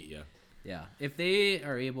Goff beat you. Yeah, if they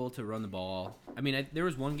are able to run the ball, I mean, there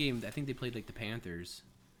was one game I think they played like the Panthers,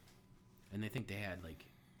 and I think they had like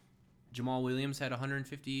Jamal Williams had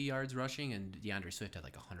 150 yards rushing, and DeAndre Swift had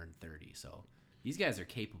like 130. So these guys are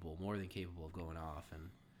capable, more than capable of going off. And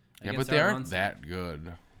Yeah, against but they our aren't run side- that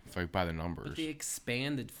good, like by the But numbers. they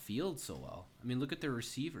expand the field so well. I mean, look at their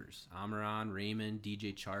receivers: Amaron, Raymond,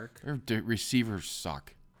 DJ Chark. Their receivers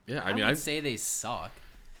suck. Yeah, I wouldn't say they suck.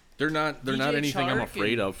 they're not DJ anything I'm Chark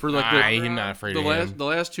afraid and- of. For like I'm not afraid the of last him. the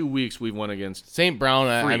last 2 weeks we've won against St. Brown,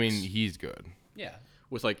 I Freaks. mean, he's good. Yeah,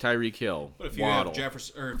 with like Tyreek Hill, But if you Waddle. have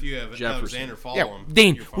Jefferson, or if you have Jefferson. Alexander follow Yeah, him,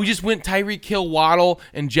 Dane, you're we fine. just went Tyreek Hill, Waddle,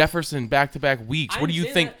 and Jefferson back-to-back weeks. What do you I'm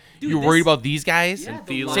saying think? that- dude, You're worried this- about these guys? Yeah, And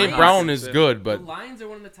the Thielen. St. Lions- Brown is good, The but Lions are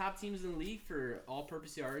one of the top teams in the league for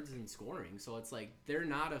all-purpose yards and scoring. So it's like they're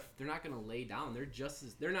not going to lay down.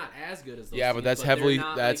 They're not as good as those. yeah, but teams, that's they're heavily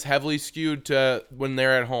not, that's like- heavily skewed to when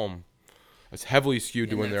they're at home. It's heavily skewed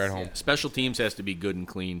to And when they're at that's- home. yeah. Special teams has to be good and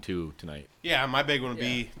clean too tonight. Yeah, my big one would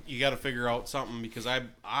be you got to figure out something because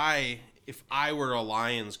if I were a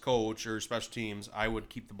Lions coach or special teams, I would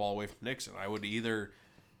keep the ball away from Nixon. I would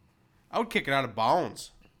kick it out of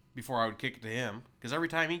bounds before I would kick it to him because every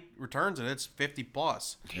time he returns it, it's 50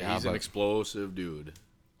 plus. Yeah, He's an but- explosive dude.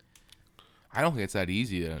 I don't think it's that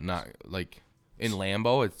easy to not like in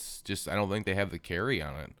Lambeau. It's just I don't think they have the carry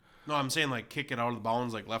on it. No, I'm saying like kick it out of the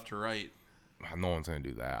bounds like left to right No one's gonna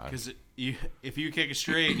do that. because if you kick it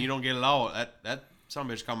straight and you don't get it out, that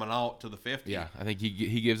somebody's coming out to the 50. Yeah, I think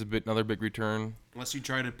he gives another big return. Unless you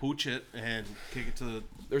try to pooch it and kick it to the.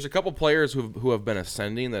 There's a couple players who have been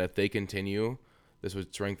ascending that if they continue, this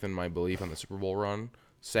would strengthen my belief on the Super Bowl run.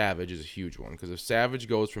 Savage is a huge one because if Savage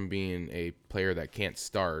goes from being a player that can't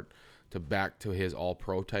start to back to his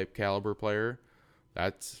All-Pro type caliber player,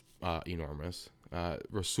 that's enormous.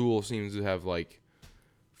 Rasul seems to have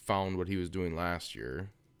found what he was doing last year.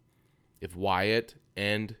 If Wyatt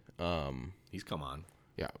and He's come on.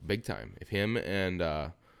 yeah, big time. If him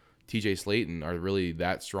and T.J. Slayton are really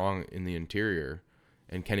that strong in the interior,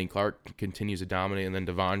 and Kenny Clark continues to dominate, and then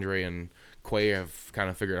Devondre and Quay have kind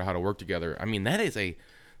of figured out how to work together. I mean, that's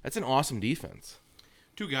an awesome defense.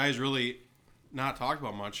 Two guys really not talked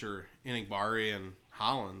about much are Enigbari and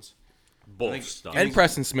Hollins. Both think- stuff. And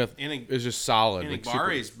Preston Smith Inig- is just solid.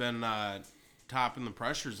 Enigbari's been topping the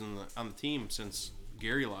pressures on the team since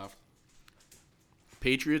Gary left.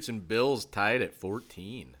 Patriots and Bills tied at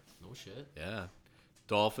 14. No shit. Yeah.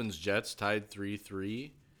 Dolphins, Jets tied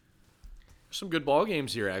 3-3. Some good ball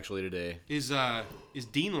games here actually today. Is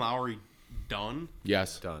Dean Lowry done?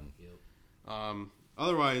 Yes. Done.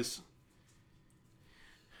 Otherwise,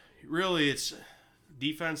 really, it's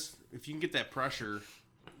defense. If you can get that pressure,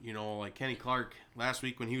 like Kenny Clark last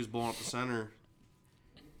week when he was blowing up the center,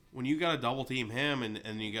 when you got to double team him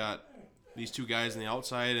and you got these two guys on the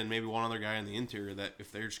outside and maybe one other guy in the interior, that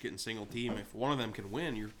if they're just getting single team, if one of them can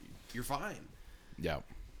win, you're fine. Yeah.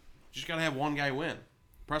 Just got to have one guy win.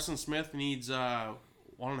 Preston Smith needs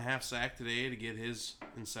 1.5 sack today to get his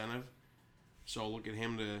incentive. So look at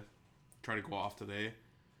him to try to go off today.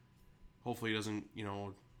 Hopefully he doesn't,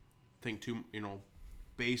 think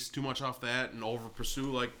base too much off that and over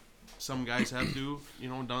pursue like some guys have done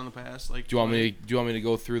in the past. Like Do you want me to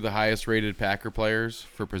go through the highest rated Packer players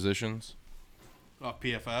for positions?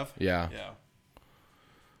 PFF? Yeah. Yeah.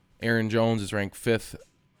 Aaron Jones is ranked 5th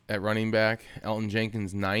at running back. Elton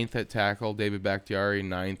Jenkins 9th at tackle. David Bakhtiari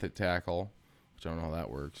 9th at tackle, which I don't know how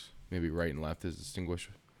that works. Maybe right and left is distinguished.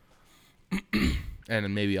 And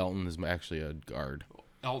then maybe Elton is actually a guard.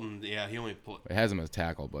 Elton, yeah, he only played. It has him as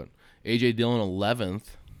tackle, but A.J. Dillon 11th.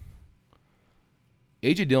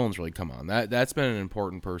 A.J. Dillon's really come on. That's been an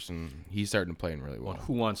important person. He's starting to play in really well.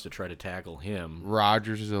 Who wants to try to tackle him?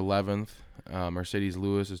 Rodgers is 11th. Mercedes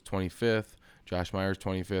Lewis is 25th. Josh Myers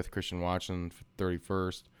 25th. Christian Watson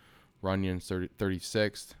 31st. Runyon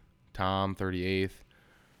 36th. Tom 38th.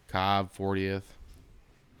 Cobb 40th.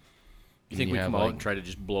 You think we come out and try to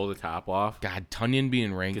just blow the top off? God, Tunyon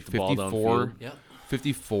being ranked Get the ball 54, downfield. Yep.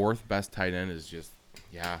 54th best tight end is just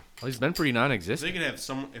Yeah. Well, he's been pretty If they non-existent. could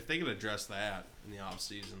have if they could address that in the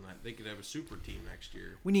offseason, they could have a super team next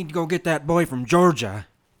year. We need to go get that boy from Georgia.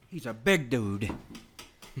 He's a big dude.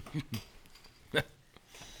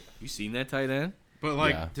 You seen that tight end? But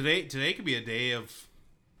like Yeah. today could be a day of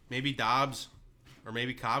maybe Dobbs or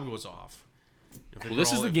maybe Cobb goes off. If they Well, this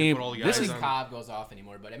put is the if they game- put all the this guys is- on- Cobb goes off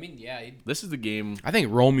anymore, but I mean, yeah, This is the game. I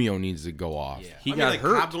think Romeo needs to go off. yeah, He I mean, got like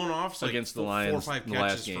hurt Cobb going off against the four or Lions 5 in the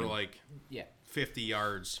last catches game. for like yeah. 50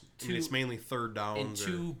 yards. I mean, it's mainly third downs And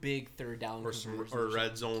two big third down or conversions. or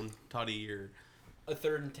red zone tutty or. A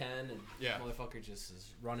 3rd and 10, and Yeah. motherfucker just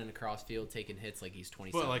is running across field, taking hits like he's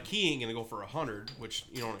 27. But like he ain't gonna go for 100, which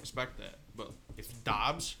you don't expect that. But if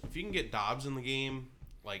you can get Dobbs in the game,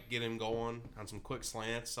 like get him going on some quick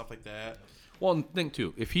slants, stuff like that. Well, and think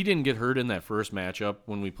too, if he didn't get hurt in that first matchup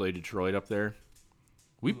when we played Detroit up there,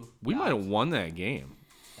 we might have won that game.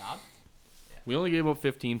 Dobbs? We only gave up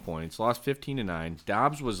 15 points, lost 15-9.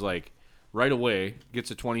 Dobbs was like right away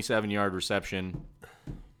gets a 27-yard reception,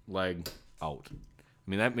 leg out. I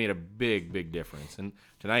mean, that made a big difference. And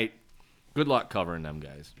tonight, good luck covering them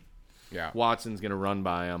guys. Yeah. Watson's gonna run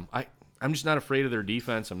by them. I'm just not afraid of their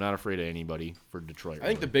defense. I'm not afraid of anybody for Detroit. I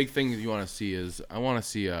think the big thing that you want to see is I want to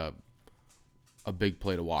see a big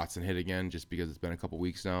play to Watson hit again, just because it's been a couple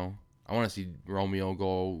weeks now. I want to see Romeo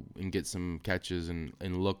go and get some catches and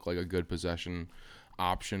look like a good possession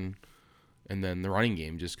option, and then the running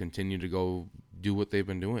game just continue to go do what they've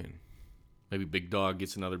been doing. maybe Big Dog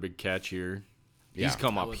gets another big catch here. Yeah. He's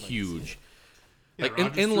come I up would like to see huge. Yeah, Like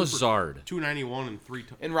Rodgers in threw for Lazard. 291 and 3.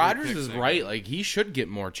 And 3 Rodgers picks is that right; game. like he should get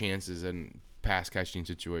more chances in pass catching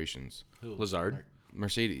situations. Lazard.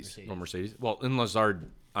 Mercedes. Oh, Mercedes. Well, in Lazard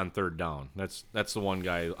on third down. That's the one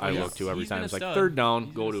guy I look to every He's time. been It's a like stud. third down,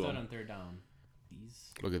 He's go been a to stud him. on third down.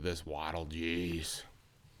 He's Look at this Waddle, jeez.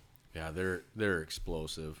 Yeah, they're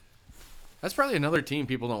explosive. That's probably another team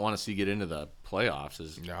people don't want to see get into the playoffs.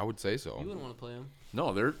 Is Yeah, I would say so. you wouldn't want to play him.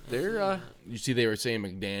 no, they're You see, they were saying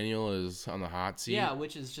McDaniel is on the hot seat. Yeah,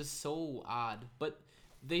 which is just so odd. But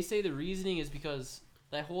they say the reasoning is because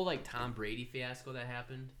that whole like Tom Brady fiasco that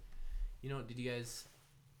happened. You know, did you guys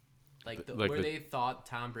like they thought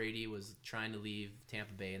Tom Brady was trying to leave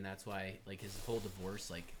Tampa Bay, and that's why like his whole divorce,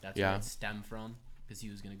 like that's Yeah. where it stemmed from, because he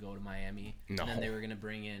was gonna go to Miami, No. and then they were gonna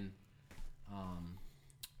bring in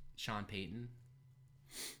Sean Payton.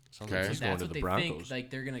 sounds Okay. like he's So going that's to what the they Broncos. think. Like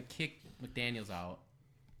they're gonna kick McDaniels out,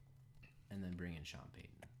 and then bring in Sean Payton.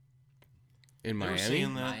 In They were Miami.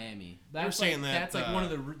 saying that. Miami. were That's saying like, that, that's like one of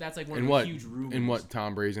the that's like one In of what? the huge rumors. In what?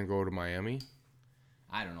 Tom Brady's gonna go to Miami?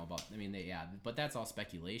 I don't know about. I mean, but that's all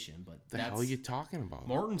speculation. But The that's hell are you talking about?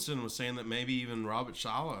 Mortensen was saying that maybe even Robert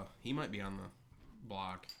Saleh, he might be on the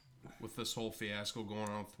block with this whole fiasco going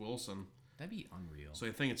on with Wilson. that'd be unreal. So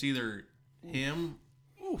I think it's either him,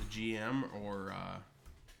 the GM, or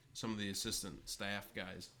some of the assistant staff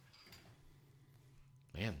guys.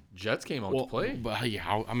 Man, Jets came out to play. But yeah,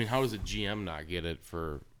 how does a GM not get it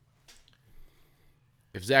for?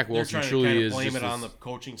 If Zach They're Wilson trying to truly kind of is blame just it on the this-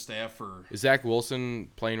 coaching staff for is Zach Wilson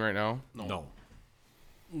playing right now? No.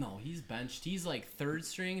 No, he's benched. He's like third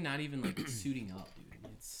string, not even like suiting up,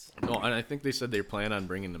 dude. It's No, and I think they said they plan on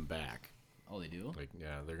bringing him back. oh, they do. Like,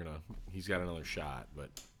 yeah, they're gonna. He's got another shot, but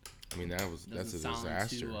I mean, that's a Doesn't sound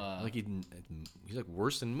disaster. too, like he's like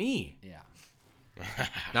worse than me. yeah.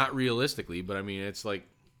 Not realistically, but I mean, it's like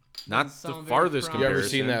not Doesn't the sound very farthest promising. You comparison. ever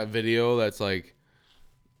seen that video? That's like,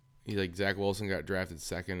 he's like Zach Wilson got drafted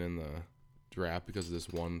second in the draft because of this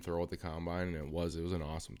one throw at the combine, and it was an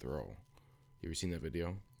awesome throw. You ever seen that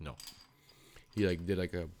video? No. He like did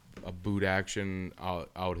like a boot action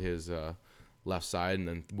out his left side and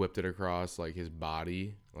then whipped it across like his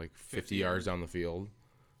body like 50 yards down the field.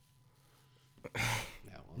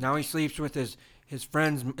 Now he sleeps with his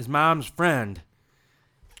friend's his mom's friend.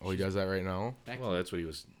 Oh, he does that right now? Well, that's what he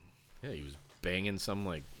was. Yeah, he was banging some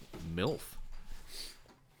like MILF.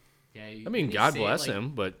 Yeah. I mean, they God say, bless like, him,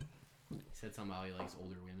 but He said somehow he likes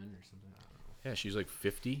older women or something. I don't know. yeah, she's like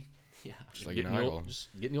 50. Yeah. Just like Getting the Nigel. old, just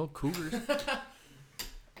getting the old cougars.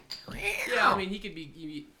 Yeah, I mean, he could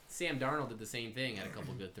be. Sam Darnold did the same thing, had a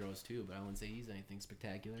couple good throws too, but I wouldn't say he's anything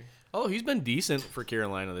spectacular. Oh, he's been decent for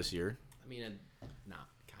Carolina this year. I mean, not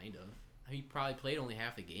kind of. He probably played only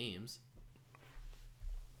half the games.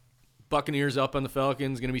 Buccaneers up on the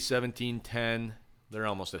Falcons, going to be 17-10. They're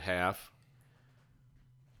almost at half.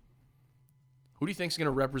 Who do you think is going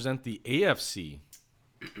to represent the AFC?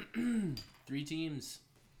 3 teams,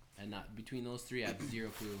 and not between those 3, I have zero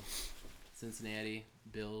clue. Cincinnati,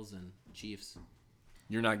 Bills, and Chiefs.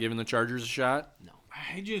 You're not giving the Chargers a shot? No.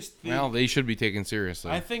 I just think, Well, they should be taken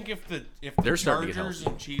seriously. I think if the They're starting to get Chargers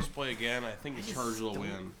healthy. and Chiefs play again, I think the Chargers will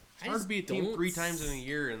win. It's hard to beat a team 3 times in a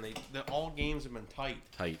year, and all games have been tight.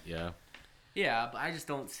 Tight, yeah. Yeah, but I just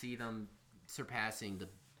don't see them surpassing the.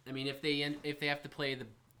 I mean, if they have to play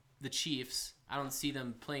the Chiefs, I don't see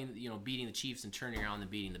them playing. Beating the Chiefs and turning around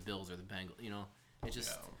and beating the Bills or the Bengals. It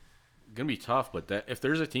just Gonna be tough, but if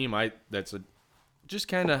there's a team that's just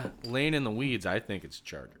kind of laying in the weeds, I think it's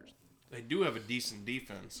Chargers. They do have a decent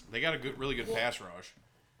defense. They got a really good pass rush.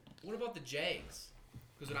 What about the Jags?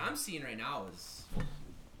 Because what I'm seeing right now is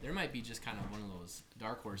there might be just kind of one of those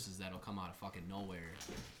dark horses that'll come out of fucking nowhere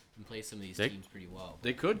and play some of these teams pretty well.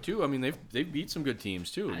 They could too. I mean, they've beat some good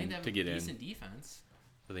teams too I think they have to get a in. decent defense.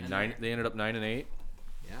 I think they ended up 9-8.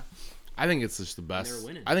 Yeah. I think it's just the best. they're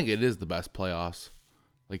winning. I think it is the best playoffs,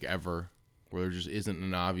 like ever, where there just isn't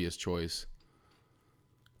an obvious choice.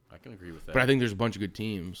 I can agree with that. But I think there's a bunch of good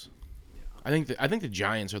teams. I think the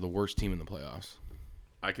Giants are the worst team in the playoffs.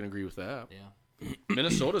 I can agree with that. Yeah.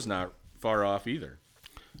 Minnesota's not far off either.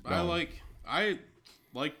 I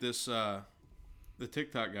like this the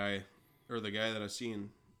TikTok guy or the guy that I've seen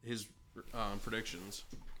his predictions.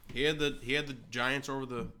 He had the Giants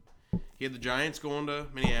he had the Giants going to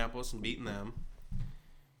Minneapolis and beating them.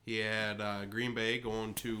 He had Green Bay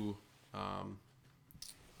going to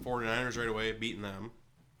 49ers right away, beating them.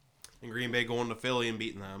 And Green Bay going to Philly and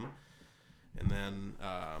beating them. And then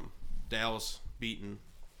Dallas beating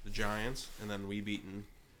the Giants. And then we beating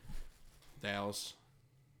Dallas.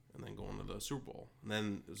 And then going to the Super Bowl. And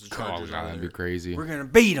then it was the Chargers out that'd there. be crazy. We're gonna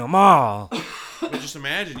beat them all. But just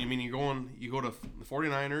imagine, you go to the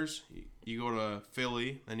 49ers, you go to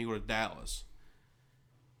Philly, then you go to Dallas.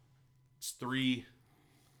 It's 3.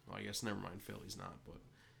 Well, I guess never mind. Philly's not, but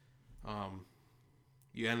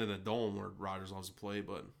you end in a dome where Rodgers loves to play.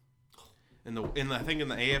 But I think in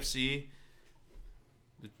the AFC,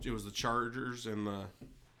 it was the Chargers and the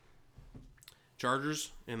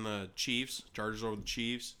Chiefs. Chargers over the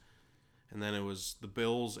Chiefs, and then it was the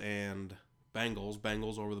Bills and Bengals.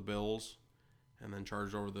 Bengals over the Bills, and then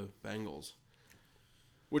Chargers over the Bengals,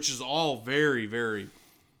 which is all very, very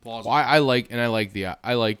plausible. Well,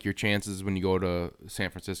 I like your chances when you go to San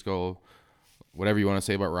Francisco. Whatever you want to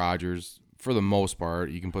say about Rodgers, for the most part,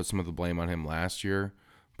 you can put some of the blame on him last year,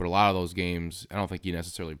 but a lot of those games, I don't think he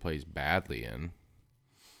necessarily plays badly in.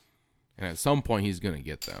 And at some point, he's gonna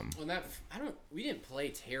get them. Well, we didn't play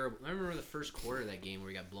terrible. I remember the first quarter of that game where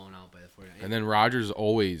we got blown out by the 49ers. And then Rodgers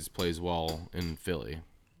always plays well in Philly.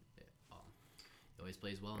 He always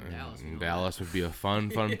plays well in Dallas. And Dallas would be a fun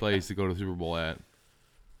place to go to the Super Bowl at.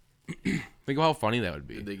 Think of how funny that would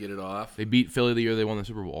be. Did they get it off? They beat Philly the year they won the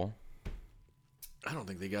Super Bowl. I don't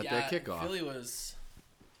think they got that kickoff. Philly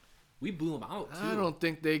we blew them out, too. I don't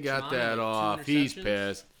think they got Shimani, that 2 off. He's interceptions.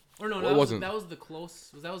 pissed. Or no, Well, it wasn't. That was the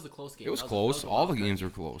close game. It was That close. that All the wild games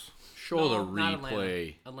card. were close. Show the not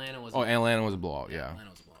replay. Atlanta was. Oh, Atlanta was a blowout, yeah.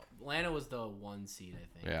 Atlanta was a blowout. Atlanta was the 1 seed,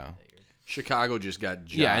 I think. Yeah. that year. Chicago just got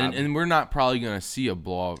jobbed. Yeah, and we're not probably going to see a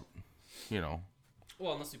blowout,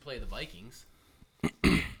 Well, unless we play the Vikings.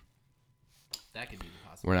 That could be the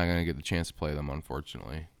possibility. We're not going to get the chance to play them,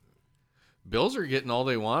 unfortunately. Bills are getting all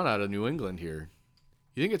they want out of New England here.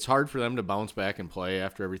 You think it's hard for them to bounce back and play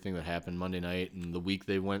after everything that happened Monday night and the week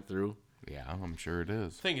they went through? Yeah, I'm sure it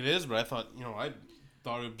is. I think it is, but I thought it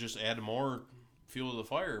would just add more fuel to the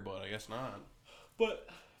fire, but I guess not. But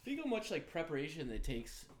think how much preparation it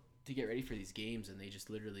takes to get ready for these games, and they just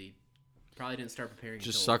literally probably didn't start preparing. It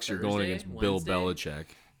just until sucks you're going Thursday, against Bill Wednesday, Belichick.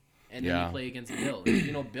 and then Yeah. you play against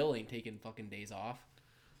Bill. Bill ain't taking fucking days off.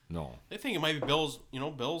 No. They think it might be Bill's.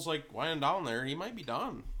 Bill's winding down there. He might be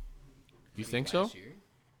done. You think so? Last year.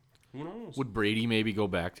 Who knows? Would Brady maybe go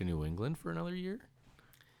back to New England for another year?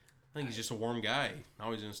 I think he's just a warm guy.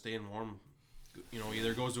 Now he's gonna stay in warm.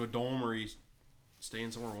 Either goes to a dome or he's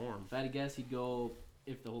staying somewhere warm. If I had to guess, he'd go,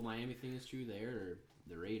 if the whole Miami thing is true, there or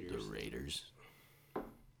the Raiders. The Raiders.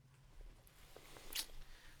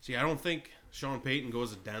 See, I don't think Sean Payton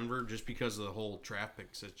goes to Denver just because of the whole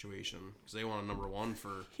traffic situation. Because they want a number 1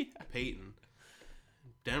 for Payton.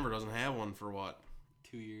 Denver doesn't have one for what?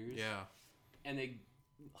 2 years. Yeah. And they,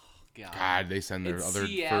 God, they send their other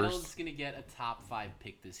Seattle's first. gonna get a top 5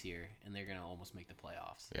 pick this year, and they're gonna almost make the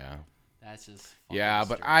playoffs. Yeah. That's just fucking Yeah,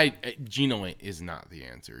 but strange. Geno is not the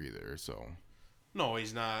answer either, so. No,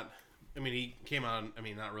 he's not. I mean, he came out,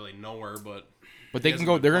 not really nowhere, but But he they can hasn't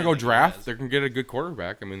go. been They're gonna go playing like he draft. has. They're gonna get a good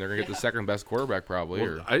quarterback. I mean, they're gonna get the second best quarterback probably.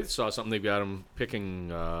 Well, I saw something they've got him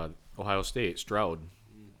picking Ohio State, Stroud.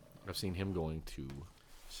 I've seen him going to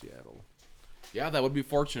Seattle. Yeah, that would be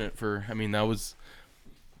fortunate for. I mean,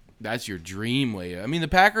 that's your dream way. I mean, the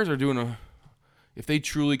Packers are doing if they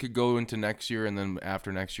truly could go into next year and then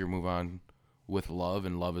after next year move on with Love,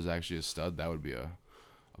 and Love is actually a stud, that would be a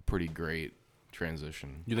pretty great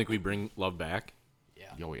transition. You think we bring Love back?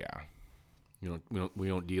 Oh yeah. We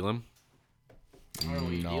don't deal him. I don't know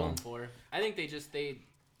what you No. deal him for. I think they just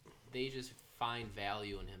find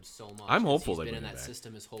value in him so much. I'm 'cause hopeful he's they been in bring him that back.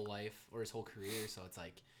 system his whole life or his whole career. So it's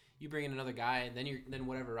like you bring in another guy, and then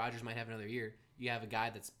whatever Rodgers might have another year, you have a guy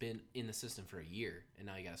that's been in the system for a year, and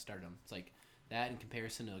now you got to start him. It's like that in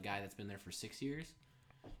comparison to a guy that's been there for 6 years.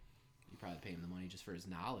 You probably pay him the money just for his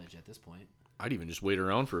knowledge at this point. I'd even just wait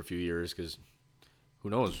around for a few years because who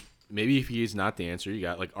knows? Maybe if he's not the answer, you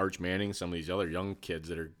got like Arch Manning, some of these other young kids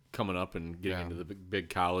that are coming up and getting into the big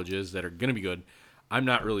colleges that are going to be good. I'm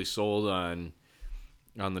not really sold on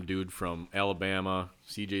the dude from Alabama,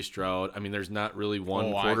 C.J. Stroud. I mean, there's not really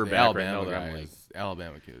one quarterback right now that I'm like.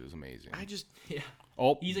 Alabama kid is amazing. I just Yeah,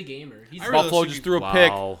 Oh, he's a gamer. He's Buffalo just threw a Wow.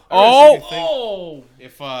 pick. Oh!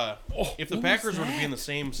 If the Packers were to be in the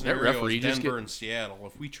same scenario referee as just Denver and Seattle,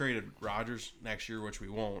 if we traded Rodgers next year, which we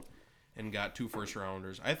won't, and got 2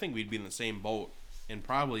 first-rounders, I think we'd be in the same boat and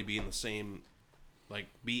probably be in the same, like,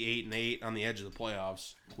 be 8-8 on the edge of the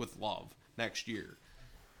playoffs with Love next year.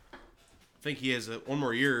 I think he has one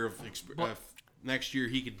more year of next year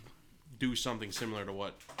he could do something similar to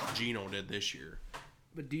what Geno did this year.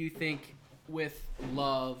 But do you think with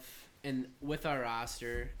Love and with our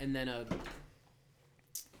roster and then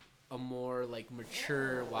a more like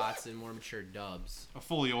mature Watson, more mature Dubs, A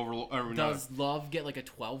fully overload. does Love get like a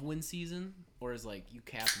 12-win season, or is like you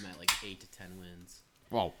cap him at like 8 to 10 wins?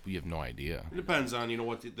 well, we have no idea. It depends on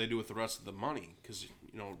what they do with the rest of the money, because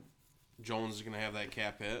Jones is going to have that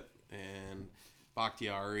cap hit, and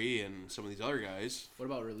Bakhtiari and some of these other guys. What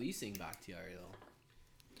about releasing Bakhtiari though?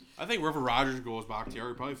 I think wherever Rodgers goes,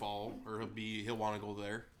 Bakhtiari probably fall, or he'll want to go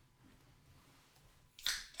there.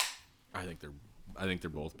 I think they're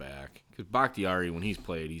both back because Bakhtiari, when he's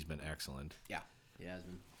played, he's been excellent. Yeah, he has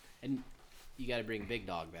been. And you got to bring Big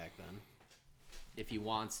Dog back then, if he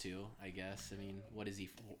wants to. I guess. I mean, what is he?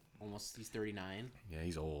 Almost. He's 39, Yeah,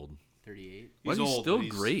 he's old. 38. But he's old, still but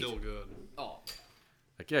he's great. Still good. Oh,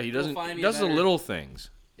 Like, yeah, he Go doesn't. find He me a does the better- little things,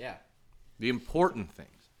 yeah. the important things.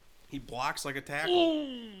 He blocks like a tackle.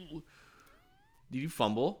 Oh, did you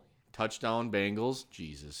fumble? Touchdown, Bengals.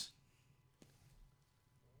 Jesus.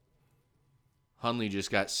 Hundley just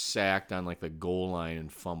got sacked on like the goal line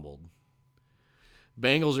and fumbled.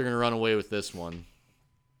 Bengals are going to run away with this one.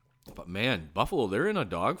 But man, Buffalo, they're in a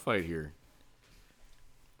dogfight here.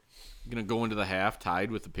 Going to go into the half tied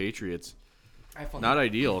with the Patriots. Not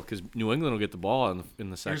ideal because New England will get the ball in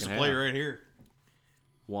the second Here's the half. play right here.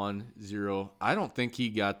 1-0. I don't think he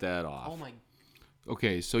got that off. Oh my.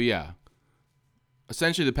 Okay, so yeah.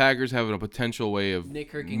 Essentially, the Packers have a potential way of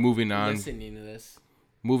Nick Kirking moving on listening to this.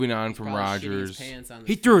 from Probably shitting his Rodgers. pants on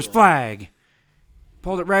He this threw his field. flag,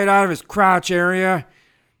 pulled it right out of his crotch area.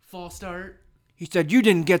 False start. He said, "You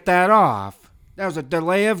didn't get that off. That was a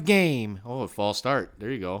delay of game." Oh, a false start. There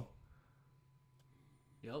you go.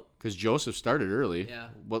 Yep. Because Joseph started early. Yeah.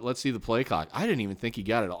 But let's see the play clock. I didn't even think he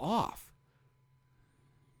got it off.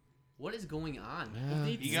 What is going on? Yeah.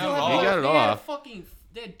 He got it off. He got it off.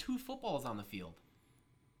 They had 2 footballs on the field.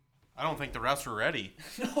 I don't think the refs were ready.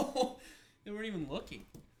 No, they weren't even looking.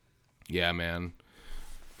 Yeah, man.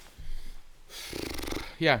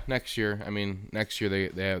 Yeah, next year. I mean, next year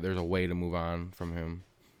they have, there's a way to move on from him,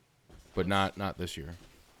 but not this year.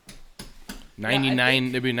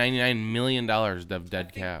 99. There'd be $99 million of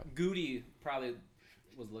dead cap. Goody probably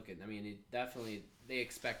was looking. I mean, they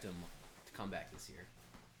expect him to come back this year.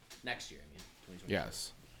 Next year, I mean, 2020.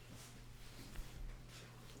 Yes.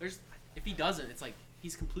 If he doesn't, it's like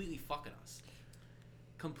he's completely fucking us.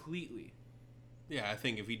 Completely. Yeah, I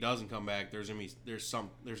think if he doesn't come back, there's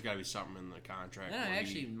got to be something in the contract. And I where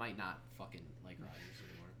actually might not fucking like Rodgers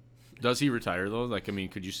anymore. Does he retire, though? Like, I mean,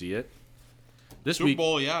 could you see it? This Super week,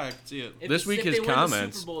 Bowl, yeah, I can see it. This week if his they win the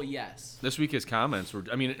comments- Super Bowl, yes. this week his comments were,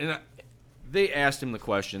 I mean, they asked him the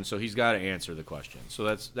question, so he's got to answer the question. So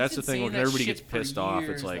that's He's the been thing when saying that everybody shit gets for pissed off. It's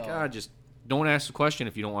years, like, though. just don't ask the question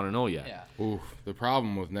if you don't want to know yet. Yeah. Oof. The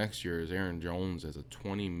problem with next year is Aaron Jones has a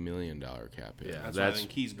 $20 million cap hit. Yeah. That's why I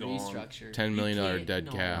think he's gone. Restructure. $10 million We can't- dead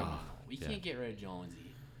cap. We Yeah. can't get rid of Jonesy.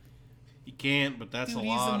 He can't, but that's Dude, a he's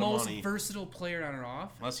lot the of most money. versatile player on our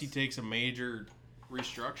offense. Unless he takes a major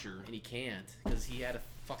restructure, And he can't because he had a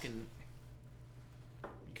fucking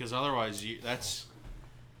because otherwise he had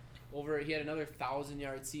another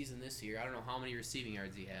 1,000-yard season this year. I don't know how many receiving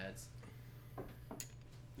yards he has.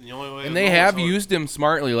 the only way. And to they know have is used him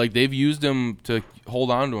smartly. Like, they've used him to hold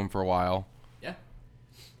on to him for a while. Yeah.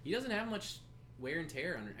 He doesn't have much wear and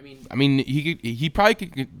tear under. I mean, he probably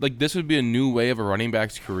could, like, this would be a new way of a running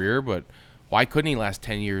back's career, but why couldn't he last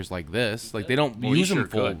 10 years like this? Like, they don't Well, he use him sure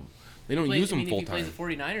full. could. They don't use him If full he plays time.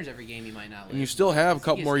 the 49ers every game, he might not live. And you still have a He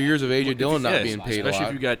couple gets more that. years of AJ Dillon not Yeah, being paid a especially if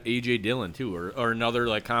lot. you got A.J. Dillon, too, or another,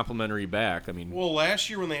 like, complimentary back. I mean, Well, last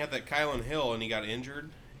year when they had that Kylan Hill and he got injured,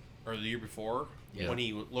 or the year before, Yeah. when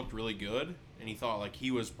he looked really good, and he thought like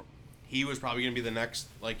he was probably going to be the next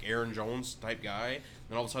like Aaron Jones type guy.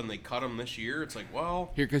 Then all of a sudden they cut him this year. It's like,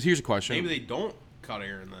 well, Here's a question. maybe they don't cut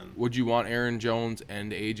Aaron then. Would you want Aaron Jones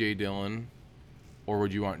and AJ Dillon, or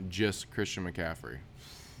would you want just Christian McCaffrey?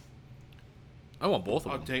 I want both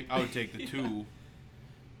of them. I would take the two.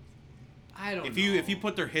 I don't If know. you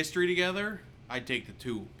put their history together, I'd take the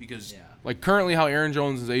two because Yeah. Like currently, how Aaron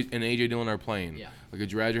Jones and AJ Dillon are playing. Yeah. Like,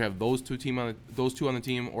 would you rather have those two on the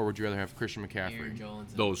team, or would you rather have Christian McCaffrey? Aaron Jones.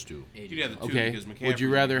 and Those two. AJ you'd have the two Okay. because McCaffrey. Would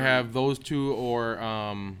you rather have those two or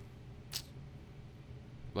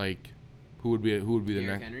like who would be the Derrick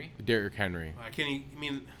next? Henry? Derrick Henry. I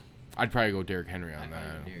mean, I'd probably go Derrick Henry on I'd probably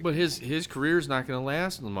that. go Derrick But his career's not going to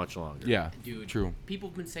last much longer. Yeah. Dude, True. People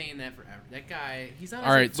have been saying that forever. That guy, he's not.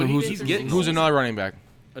 All right. So he's getting who's old. another running back?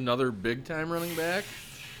 Another big-time running back?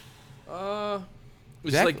 It's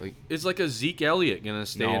Exactly. like a Zeke Elliott going to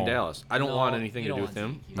stay in No. Dallas. I don't No, want anything you to do don't with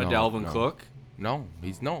want him. Zeke. A No, Dalvin no. Cook? No,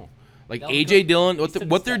 he's no. Like Dalvin AJ Cook, Dillon, he what took a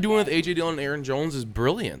they're step doing with back. AJ Dillon and Aaron Jones is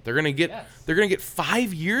brilliant. They're gonna get Yes.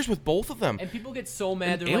 5 years with both of them. And people get so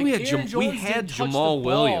mad. They're And like, we had Aaron we Jones had didn't touch Jamal the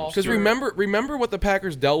ball. Williams. Because Sure. remember what the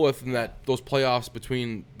Packers dealt with in those playoffs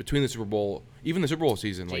between the Super Bowl, even the Super Bowl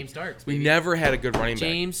season. James like, Starks, we baby. never had a good running back.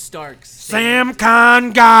 James Starks. Sam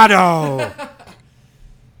Congato.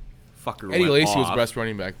 Fucker Eddie went Lacy was off. the best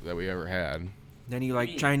running back that we ever had. Then you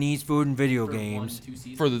like Chinese food and video For games. 1-2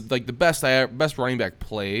 seasons. For the best running back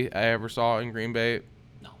play I ever saw in Green Bay,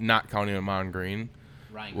 No. not counting Amon Green,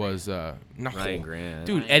 Ryan was no. Ryan Grant.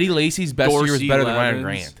 Dude, Ryan Eddie Lacy's best year was Dorsey better than Ryan Levens.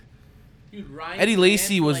 Grant. Dude, Ryan Eddie Grant,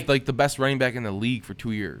 Lacy was like the best running back in the league for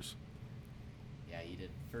 2 years. Yeah, he did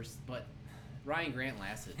first, but Ryan Grant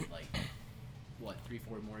lasted like what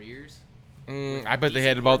 3-4 more years. I bet they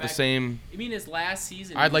had about the same. I mean, his last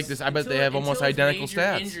season. I'd like was- this- I bet they until- have almost until his identical major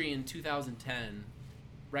stats. Injury in 2010,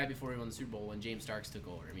 right before he won the Super Bowl, when James Starks took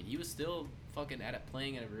over. I mean, he was still fucking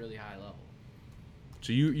playing at a really high level.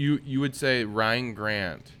 So you would say Ryan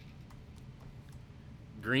Grant.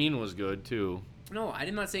 Green was good, too. No,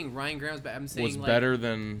 I'm not saying Ryan Grant was bad. I'm saying Was like, better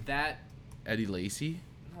than that. Eddie Lacy?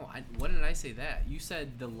 No, when did I say that? You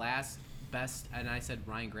said the last best, and I said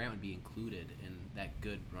Ryan Grant would be included in that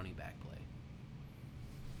good running back play.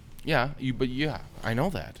 Yeah, I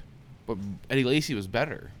know that. But Eddie Lacy was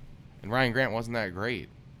better. And Ryan Grant wasn't that great.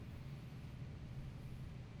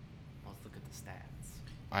 Let's look at the stats.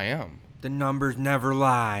 I am. The numbers never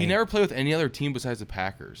lie. He never played with any other team besides the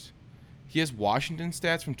Packers. He has Washington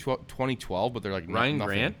stats from 2012, but they're like Ryan nothing.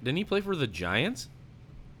 Grant? Didn't he play for the Giants?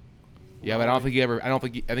 Yeah, but I don't think he ever. I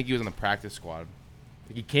think he was on the practice squad.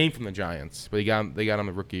 He came from the Giants, but they got him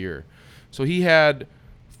the rookie year. So he had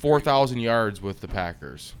 4,000 yards with the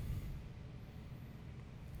Packers.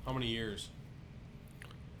 how many years?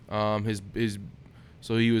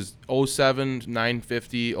 So he was 07,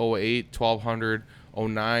 950, 08, 1200,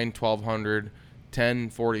 09, 1200, 10,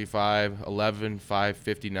 45, 11,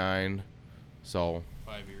 559. So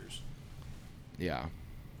 5 years. yeah.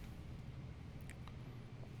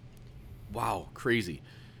 Wow, crazy.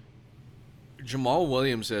 Jamal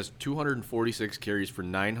Williams has 246 carries for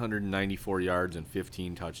 994 yards and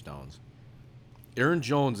 15 touchdowns. Aaron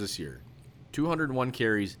Jones this year, 201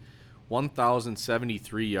 carries,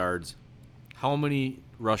 1,073 yards. How many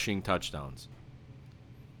rushing touchdowns?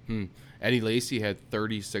 Eddie Lacy had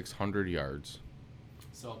 3,600 yards.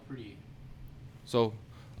 So pretty. So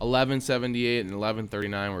 1178 and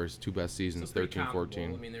 1139 were his two best seasons, So pretty 13, comparable.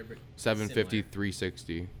 14. I mean, they're 750, similar.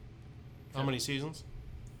 360. How many seasons?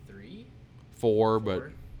 3, 4, 4, but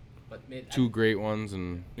but mid, two great ones.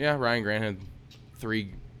 And yeah, Ryan Grant had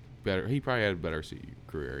 3 better. He probably had a better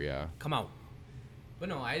career, yeah. Come on. But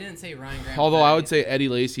no, I didn't say Ryan Grant. Although was I bad. would say Eddie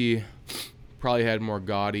Lacy probably had more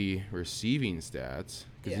gaudy receiving stats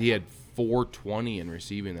because he Yeah. had 420 in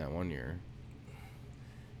receiving that one year.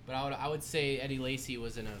 But I would say Eddie Lacy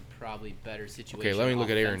was in a probably better situation. Okay, let me look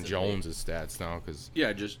at Aaron offensively. Jones' stats now because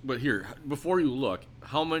Yeah, but here, before you look,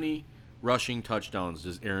 how many rushing touchdowns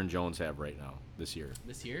does Aaron Jones have right now this year?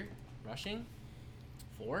 This year, rushing,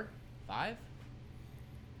 4, 5.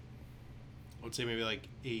 I would say maybe like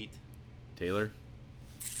 8. Taylor?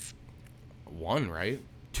 1, right?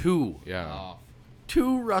 2. Yeah. Oh.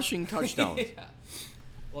 2 rushing touchdowns. Yeah.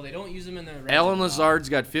 Well, they don't use him in the. red Alan zone. Lazard's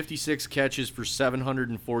got 56 catches for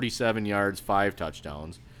 747 yards, 5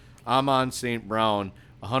 touchdowns. Amon St. Brown,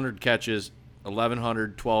 100 catches,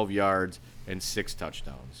 1,112 yards, and 6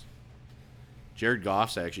 touchdowns. Jared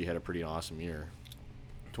Goff's actually had a pretty awesome year.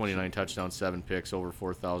 29 touchdowns, 7 picks, over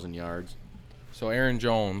 4,000 yards. So Aaron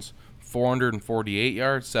Jones, 448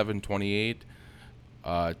 yards, 728,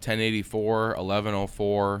 1084,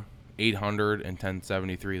 1104, 800, and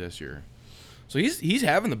 1073 this year. So he's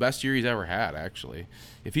having the best year he's ever had, actually.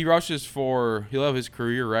 If he rushes for, he'll have his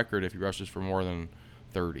career record if he rushes for more than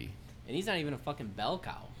 30. And he's not even a fucking bell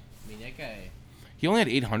cow. I mean, that guy. He only had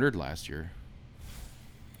 800 last year.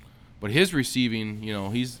 But his receiving,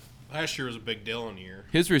 Last year was a big Dillon year.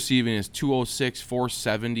 his receiving is 206,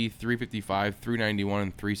 470, 355, 391,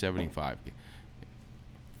 and 375.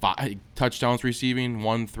 5 touchdowns receiving,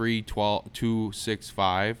 1, 3, 12, 2, 6,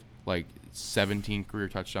 5. Like 17 career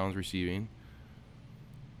touchdowns receiving.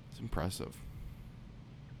 It's impressive.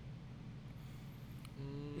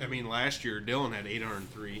 I mean, last year Dillon had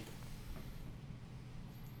 803.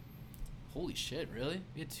 Holy shit! Really?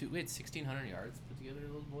 We had 1,600 yards put together,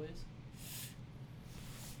 little boys.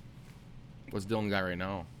 What's Dylan got right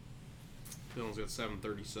now? Dillon's got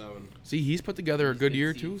 737. See, he's put together a good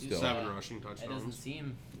year too. He's Still, 7 rushing That touchdowns.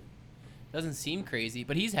 doesn't seem crazy,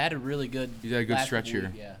 but he's had a really good. He's had a good last stretch couple here.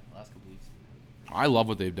 weeks. Yeah, last couple weeks. I love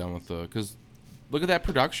what they've done with because look at that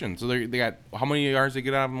production. So they got how many yards they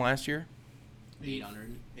get out of him last year?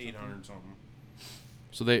 800. 800 something.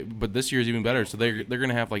 So but this year's even better. So they're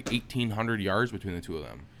gonna have like 1,800 yards between the two of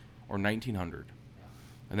them, or 1,900.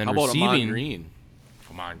 And then How about receiving. Ahman Green?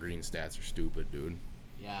 Ahman Green stats are stupid, dude.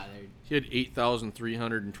 Yeah, they're. He had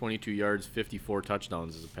 8,322 yards, 54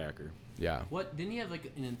 touchdowns as a Packer. Yeah. What didn't he have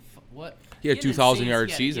like what? He had an 2,000 insane- yard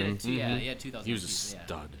he had- season. He had yeah, he had 2,000. He was a season, yeah.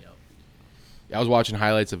 stud. Yep. I was watching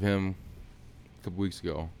highlights of him a couple weeks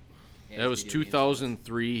ago. Yeah, That was his video games.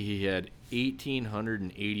 2003. He had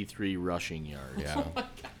 1,883 rushing yards. Yeah.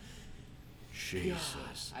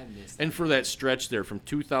 Jesus. I missed. And for that stretch there, from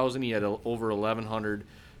 2000 he had over 1,100.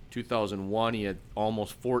 2001 he had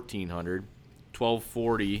almost 1,400.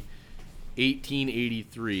 1240.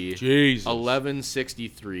 1883. Jesus.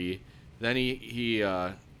 1163. Then he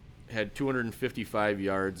had 255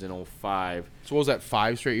 yards in 05. So what was that?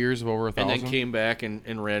 5 straight years of over 1,000. And then came back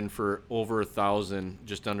and ran for over 1,000,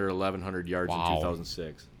 just under 1,100 yards Wow. in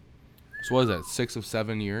 2006. So what is that? 6 of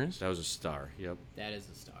 7 years. That was a star. Yep. That is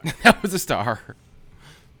a star. That was a star.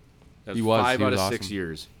 That's He was- 5 he out was of 6 awesome.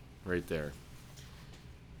 years right there.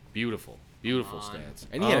 Beautiful. Beautiful stats.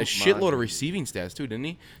 And he had a Ahman shitload of Green. receiving stats too, didn't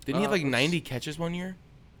he? Didn't he have like let's- 90 catches one year?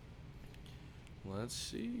 Let's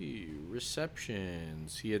see.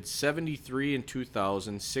 Receptions. He had 73 in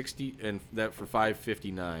 2000, 60 and that for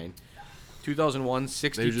 559. 2001, They were just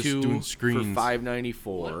 62 doing for screens.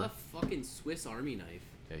 594. What a fucking Swiss Army knife.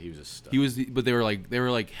 Yeah, he was a stud. He was, but they were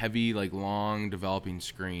like heavy, like long developing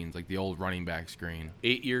screens, like the old running back screen.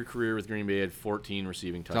 8-year career with Green Bay, had 14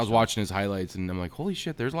 receiving So touchdowns. I was watching his highlights and I'm like, holy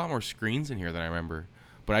shit, there's a lot more screens in here than I remember.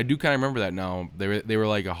 But I do kind of remember that now. They were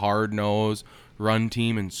like a hard nose run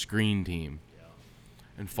team and screen team.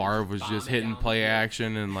 And Favre was just Bombing hitting down play the field.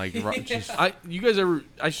 action and like just You guys ever?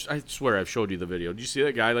 I swear I've showed you the video. Did you see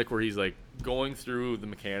that guy like where he's like going through the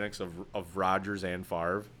mechanics of Rodgers and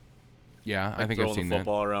Favre? yeah, I think throwing I've seen the that.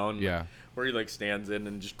 football around. Yeah. Where he like stands in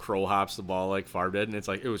and just crow hops the ball like Favre did, and it's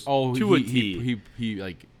like it was Oh, to a T. he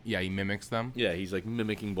like he mimics them. Yeah, he's like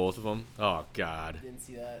mimicking both of them. Oh God. Didn't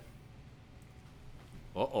see that.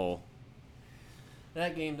 Uh-oh.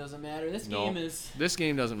 That game doesn't matter. This No. game is. This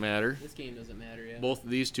game doesn't matter. This game doesn't matter. Yeah. Both of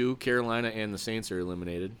these two, Carolina and the Saints, are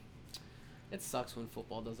eliminated. It sucks when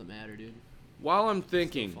football doesn't matter, dude. While I'm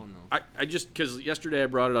thinking, fun, though. I just because yesterday I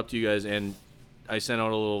brought it up to you guys and I sent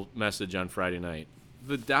out a little message on Friday night.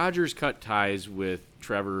 The Dodgers cut ties with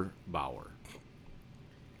Trevor Bauer.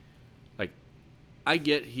 Like, I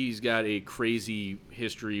get he's got a crazy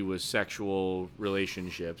history with sexual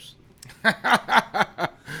relationships,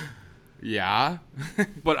 Yeah.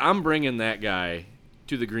 but I'm bringing that guy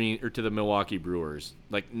to the Milwaukee Brewers.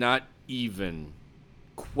 Like, not even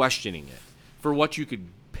questioning it for what you could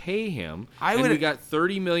pay him. And we got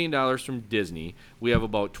 $30 million from Disney. We have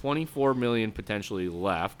about $24 million potentially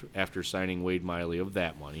left after signing Wade Miley of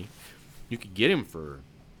that money. You could get him for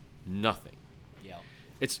nothing. Yeah.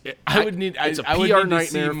 It's a I would need PR to see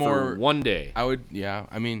nightmare more for one day. I would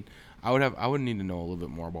I mean, I would need to know a little bit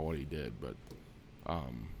more about what he did, but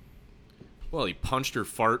Well, he punched her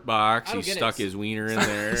fart box. I He don't get stuck it. his wiener in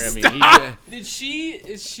there. I mean, Is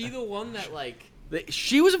she the one that like?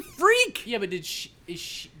 she was a freak. Yeah, but did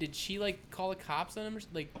she like call the cops on him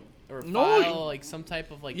or No, file like some type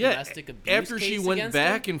of like Yeah, domestic abuse? after she case went against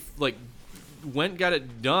back him? and like got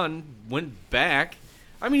it done, went back.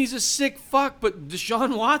 I mean, he's a sick fuck, but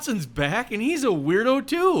Deshaun Watson's back, and he's a weirdo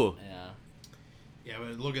too. Yeah. Yeah,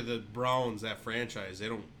 but look at the Browns, that franchise.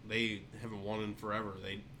 They haven't won in forever.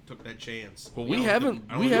 They took that chance. Well, I we don't haven't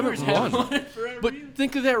think- I don't won. think the Brewers But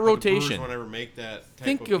think of that won't rotation. ever make that type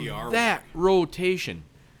Think of of PR that rotation.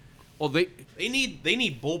 Well, They need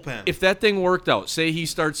bullpen. if that thing worked out, say he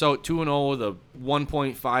starts out 2-0 with a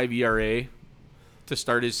 1.5 ERA to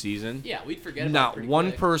start his season. Yeah, we'd forget about it Not pretty one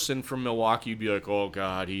quick. person from Milwaukee would be like, "Oh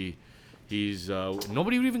God, he's."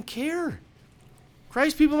 Nobody would even care.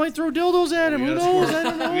 Christ, people might throw dildos at him. we Who gotta knows? score- I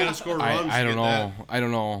don't know. We gotta score runs. I to don't get know. that. I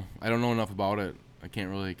don't know. I don't know enough about it. I can't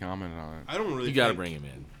really comment on it. I don't really. You got to think- bring him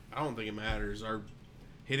in. I don't think it matters. Our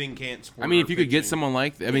hitting can't support. I mean, our if you could get pitching. someone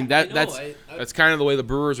like, I mean, I know, that's I- that's kind of the way the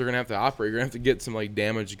Brewers are gonna have to operate. You're gonna have to get some like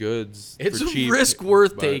damaged goods. It's for a cheap, risk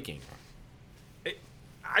worth but- taking.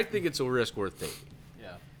 I think it's a risk worth taking.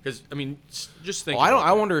 Yeah. Because I mean, just think. Well, about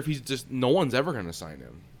I that. wonder if he's just no one's ever gonna sign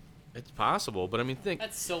him. It's possible, but I mean, think.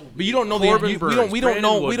 That's so. But you don't know Corbin we Burns, don't know Brandon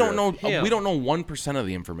Woodruff, we him. don't know 1% of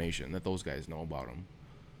the information that those guys know about him.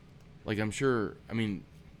 Like I'm sure. I mean,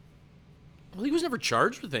 Well, he was never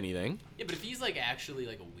charged with anything. Yeah, but if he's like actually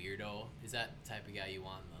like a weirdo, is that the type of guy you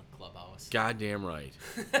want in the clubhouse? Goddamn right.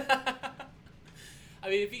 I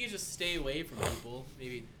mean, if he could just stay away from people,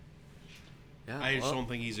 maybe Yeah, I just don't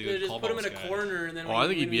think he's a you good just put him in a clubhouse guy. corner and then. Oh, I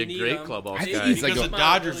think he'd be a great clubhouse I think guy. he's like Because a- the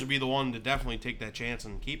Dodgers would be the one to definitely take that chance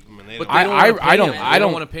and keep him, and they But don't. they don't wanna pay I don't- him. I They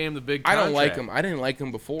don't- want to pay him the big. I don't like contract. him. I didn't like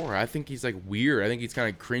him before. I think he's like weird. I think he's kind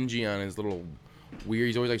of cringy on his little weird.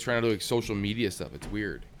 He's always like trying to do like social media stuff. It's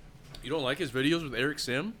weird. You don't like his videos with Eric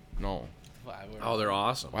Sim? No, Oh, they're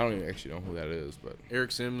awesome. I don't even actually know who that is. But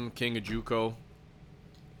Eric Sim, King of JUCO.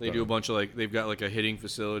 They do a bunch of like they've got like a hitting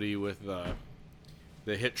facility with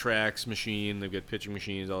the hit tracks machine. They've got pitching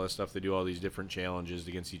machines, all that stuff. They do all these different challenges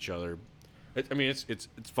against each other. I mean, it's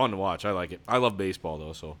fun to watch. I like it. I love baseball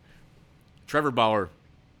though. So Trevor Bauer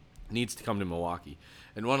needs to come to Milwaukee.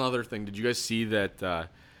 And one other thing, did you guys see that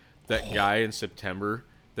that guy in September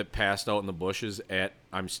that passed out in the bushes at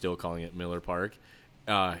I'm still calling it Miller Park,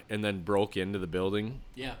 and then broke into the building?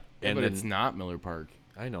 Yeah. And but then, it's not Miller Park.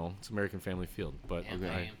 I know it's American Family Field, but Yeah,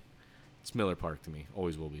 I am. it's Miller Park to me.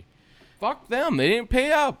 Always will be. Fuck them. They didn't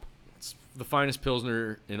pay up. It's the finest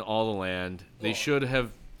pilsner in all the land. They Oh. should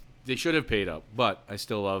have paid up, but I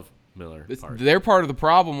still love Miller Park. They're part of the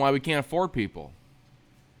problem why we can't afford people.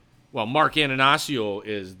 Well, Mark Ananasio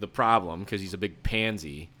is the problem because he's a big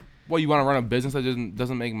pansy. Well, you want to run a business that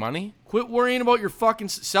doesn't make money? Quit worrying about your fucking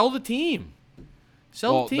sell the team.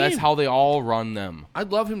 Sell Well, the team. that's how they all run them.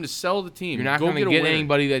 I'd love him to sell the team. You're not Go going to a get winner.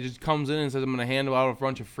 anybody that just comes in and says, I'm going to hand out a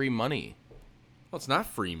bunch of free money. Well, it's not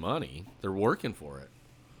free money. They're working for it.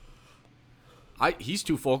 He's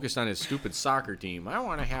too focused on his stupid soccer team. I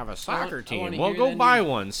want to have a soccer I team. wanna Well, hear go that buy news.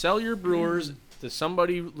 one. Sell your Brewers to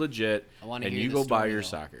somebody legit, I wanna and hear you the go buy story, your though.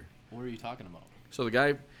 soccer. What are you talking about? So the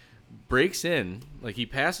guy breaks in, like he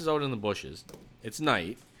passes out in the bushes. It's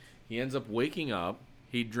night. He ends up waking up.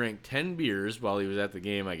 He drank 10 beers while he was at the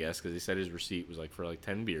game, I guess, because he said his receipt was like for like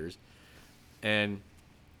 10 beers. And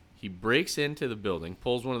he breaks into the building,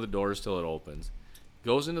 pulls one of the doors till it opens,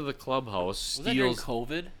 goes into the clubhouse, Was that during steals.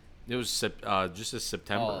 COVID? It was just this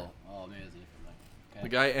September. Oh, maybe it's different. Okay. The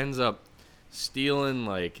guy ends up stealing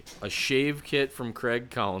like a shave kit from Craig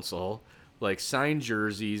Council, like signed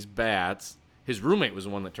jerseys, bats. His roommate was the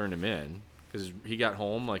one that turned him in because he got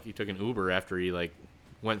home, like he took an Uber after he like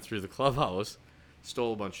went through the clubhouse,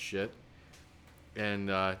 stole a bunch of shit, and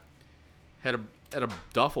had a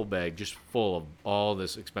duffel bag just full of all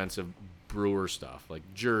this expensive Brewer stuff, like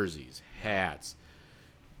jerseys, hats,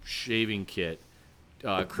 shaving kit,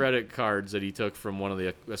 credit cards that he took from one of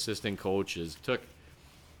the assistant coaches, took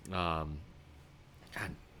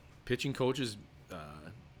pitching coach's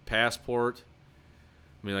passport.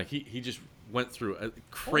 I mean, like he just went through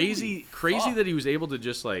crazy fuck. that he was able to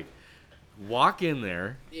just like walk in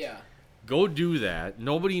there, Yeah. go do that,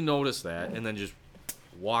 nobody noticed that, and then just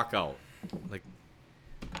walk out. Like,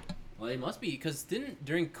 Well, it must be because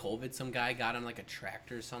during COVID some guy got on like a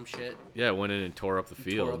tractor or some shit, yeah, went in and tore up the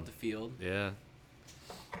field. tore up the field. Yeah.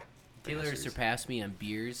 Taylor surpassed me on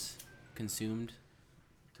beers consumed.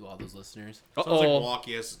 To all those listeners. Sounds like Uh-oh.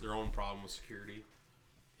 Milwaukee has their own problem with security.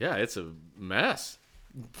 Yeah, it's a mess.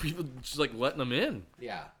 People just like letting them in.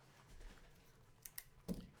 Yeah.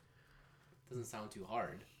 Doesn't sound too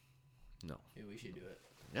hard. No. Maybe we should do it.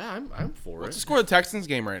 Yeah, I'm for What's the it. score of the Texans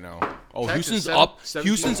game right now? Oh, Texans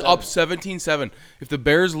Houston's up 17-7. If the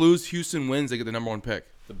Bears lose, Houston wins. They get the number 1 pick.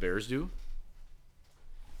 The Bears do?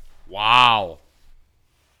 Wow.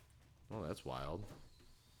 Oh, that's wild.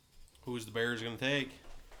 Who's the Bears going to take?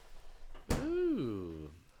 Ooh.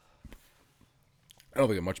 I don't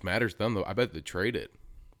think it much matters to them, though. I bet they trade it.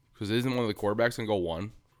 Because isn't one of the quarterbacks going to go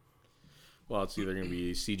 1? Well, it's either going to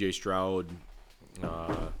be C.J. Stroud.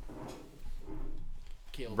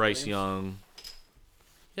 Caleb Bryce Williams. Young.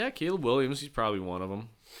 Yeah, Caleb Williams. He's probably one of them.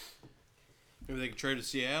 Maybe they could trade to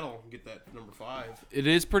Seattle and get that number 5. It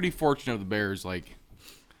is pretty fortunate of the Bears, like,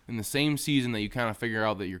 in the same season that you kind of figure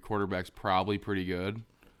out that your quarterback's probably pretty good,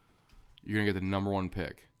 you're going to get the number 1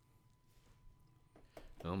 pick.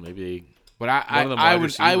 Well, maybe But one of them I wide would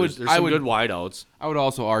receivers. There's some would good wideouts. I would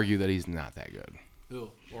also argue that he's not that good.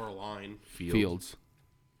 Who? Or a line. Fields.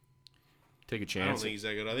 Take a I don't chance. think he's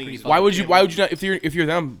that good. I think he's Why would you not if you're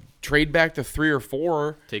them trade back to 3 or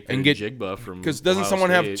 4 Take and get Jigba from because doesn't Ohio someone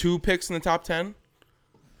have State. 2 picks in the top 10?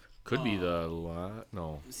 Could be the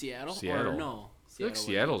no. Seattle? Seattle. Or no? I feel like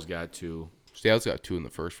Seattle's got 2. Seattle's got 2 in the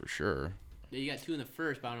first for sure. Yeah, you got 2 in the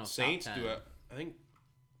first, but I don't know if Saints top do 10. it. I think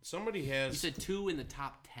somebody You has. said 2 in the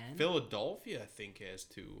top 10? Philadelphia, I think, has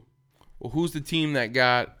 2. Well, who's the team that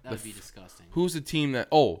got That would be disgusting. Who's the team that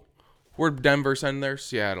where'd Denver send there?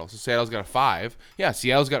 Seattle. So Seattle's got a 5. Yeah,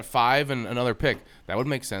 Seattle's got 5 and another pick. That would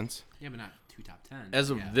make sense. Yeah, but not 2 top 10. As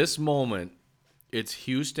of Yeah. this moment, it's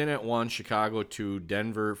Houston at 1, Chicago 2,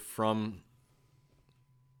 Denver from.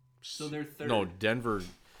 So they're third. No, Denver.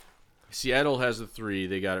 Seattle has the 3.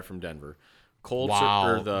 They got it from Denver. Colts Wow.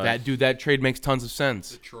 or the that trade makes tons of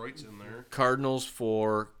sense. Detroit's in there. Cardinals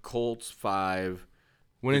 4, Colts 5.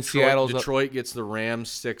 When in Seattle's Detroit gets the Rams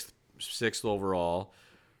 6th overall.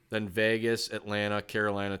 Then Vegas, Atlanta,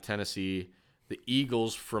 Carolina, Tennessee. The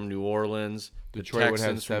Eagles from New Orleans. The Detroit would have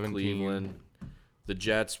Texans from 17. Cleveland. The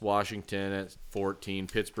Jets, Washington at 14.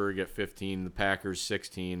 Pittsburgh at 15. The Packers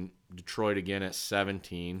 16. Detroit again at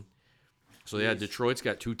 17. So yeah, Detroit's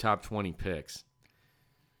got 2 top 20 picks.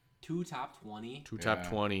 2 top 20? 2 top Yeah.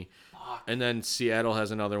 20. Fuck. And then Seattle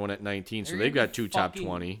has another one at 19. So They're they've gonna got be 2 top fucking-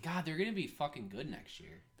 20. God, they're going to be fucking good next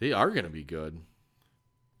year. They are going to be good.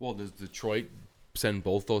 Well, does Detroit send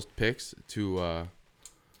both those picks to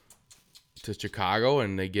Chicago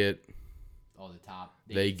and they get Oh, the top.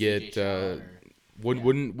 They get get, CJ Stroud or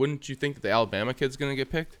wouldn't you think that the Alabama kid's gonna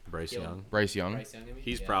get picked? Bryce Caleb. Young. Bryce Young. Bryce Young, maybe?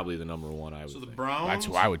 He's Yeah. probably the number 1, I would So the think. Browns. That's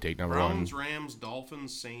who I would take number Browns, 1. Rams,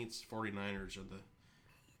 Dolphins, Saints, 49ers are the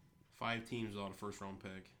 5 teams without a first-round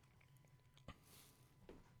pick.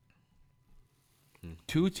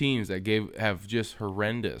 2 teams that have just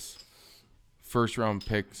horrendous first round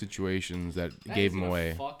pick situations that That gave is them gonna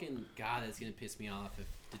away. Fucking God, that's going to piss me off if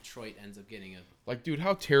Detroit ends up getting a. Like, dude,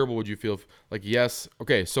 how terrible would you feel if, like, yes,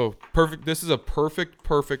 okay, so perfect. This is a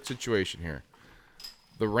perfect situation here.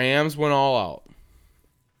 The Rams went all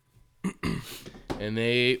out, and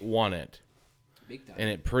they won it, Big time. and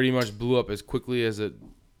it pretty much blew up as quickly as it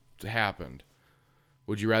happened.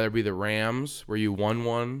 Would you rather be the Rams, where you won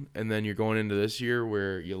one, and then you're going into this year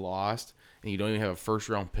where you lost, and you don't even have a first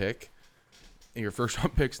round pick, and your first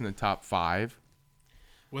round pick's in the top 5?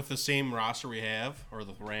 With the same roster we have, or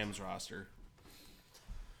the Rams roster?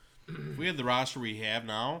 If we had the roster we have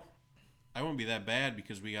now, I wouldn't be that bad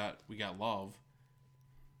because we got Love,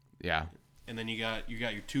 Yeah. and then you got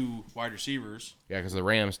your 2 wide receivers. Yeah, because the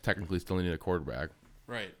Rams technically still need a quarterback.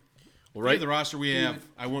 Right. Well, Right. right. The roster we have,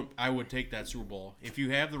 I would take that Super Bowl. If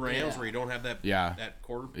you have the Rams Yeah. where you don't have that Yeah. that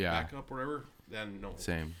quarter Yeah. backup or whatever, then no.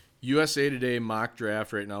 Same. USA Today mock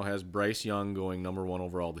draft right now has Bryce Young going number 1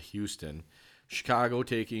 overall to Houston. Chicago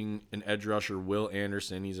taking an edge rusher, Will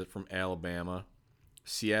Anderson. He's from Alabama.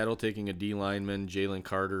 Seattle taking a D lineman, Jalen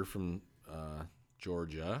Carter from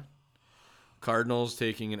Georgia. Cardinals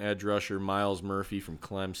taking an edge rusher, Miles Murphy from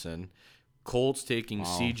Clemson. Colts taking Wow,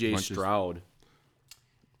 C.J. bunch of- Stroud.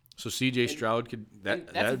 So C.J. Stroud could And that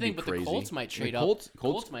that's that'd the thing, be but crazy. the Colts might trade Colts- up.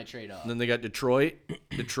 Colts might trade up. And then they got Detroit.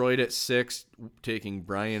 Detroit at 6, taking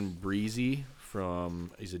Brian Breezy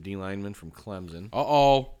from. He's a D lineman from Clemson.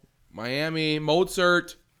 Uh-oh. Miami,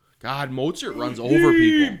 Mozart. God, Mozart runs over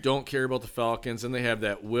people. Don't care about the Falcons. And they have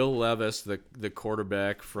that Will Levis, the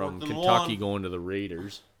quarterback from 4th and Kentucky, 1. going to the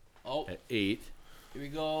Raiders Oh, at 8. here we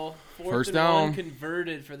go. First and down. 1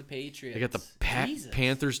 converted for the Patriots. They got the Jesus.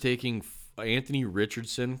 Panthers taking Anthony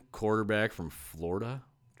Richardson, quarterback from Florida.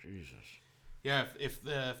 Jesus. Yeah, if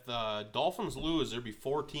the Dolphins lose, there'd be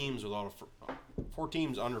 4 teams without 4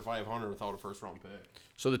 teams under 500 without a first round pick.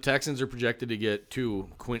 So the Texans are projected to get 2,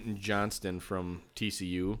 Quentin Johnston from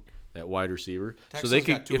TCU, that wide receiver. Texans so they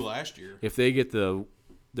got 2 could, last year. if they get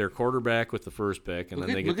their quarterback with the first pick, and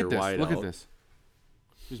then they get their wide Look out. at this.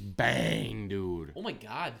 Just bang, dude. Oh my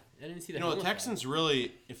God, I didn't see that. You know, the helmet Texans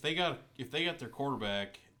really, if they got their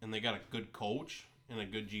quarterback and they got a good coach and a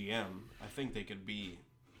good GM, I think they could be.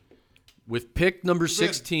 With pick number They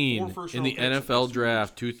had 16 4 first in round the picks in NFL those 2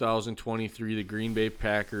 Draft 2023, the Green Bay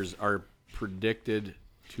Packers are predicted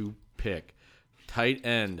to pick tight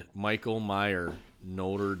end Michael Mayer,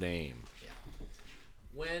 Notre Dame.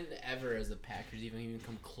 Whenever has the Packers even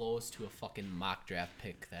come close to a fucking mock draft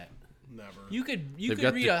pick that Never. you could They've could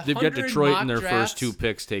got read they've got 100 Detroit mock in their drafts, first 2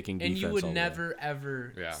 picks taking defense. and you would all the way. never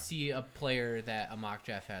ever Yeah. see a player that a mock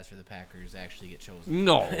draft has for the Packers actually get chosen.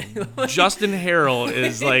 No, Justin Harrell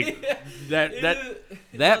is like that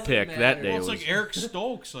doesn't pick matter. that day Well, it's was. like Eric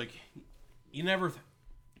Stokes. Like, you never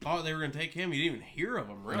thought they were going to take him. You didn't even hear of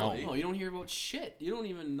him, really. No, you don't hear about shit. You don't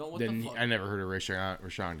even know what Then the fuck. I never heard of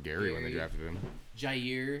Rashawn Gary when they Gary. drafted him.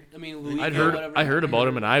 Jair. I mean, Louis, I heard about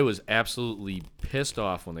him, and I was absolutely pissed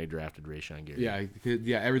off when they drafted Rashawn Gary.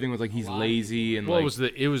 Yeah, everything was like he's lazy and Well,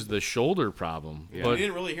 like it was the shoulder problem. Yeah. But We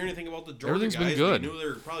didn't really hear anything about the Georgia Everything's been guys. good. We knew they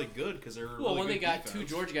were probably good because they were Well, really when good they got defense.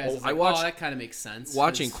 2 Georgia guys, it's I like, watched- that kind of makes sense.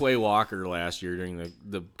 watching 'cause Quay Walker last year during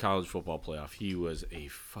the college football playoff, he was a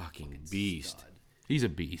fucking beast. stud. he's a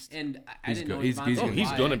beast. And I He's didn't good. know He's- he's Oh, good. he's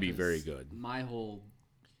Wyatt, gonna be 'cause very good. My whole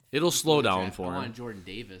It'll slow down draft, for I him. wanted Jordan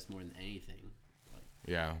Davis more than anything.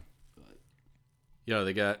 Yeah. Yeah,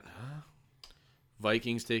 they got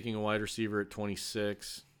Vikings taking a wide receiver at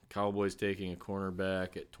 26, Cowboys taking a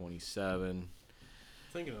cornerback at 27.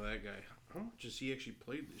 Thinking of that guy, how much has he actually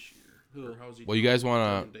played this year? Or how's he Well, you doing? guys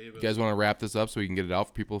want Jordan to Davis. wrap this up so we can get it out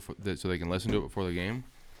for people so they can listen to it before the game?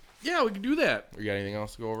 Yeah, we can do that. Or you got anything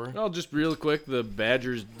else to go over? Well, just real quick, the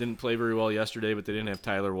Badgers didn't play very well yesterday, but they didn't have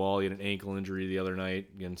Tyler Wall. He had an ankle injury the other night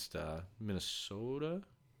against Minnesota.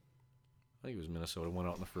 I think it was Minnesota. Went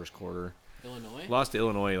out in the first quarter. Illinois. Lost to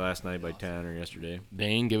Illinois last night by 10 or yesterday.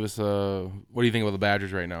 Dane, give us what do you think about the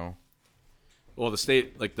Badgers right now? Well, the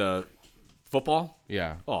state, like the football,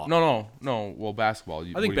 Yeah. Oh. No. Well, basketball. I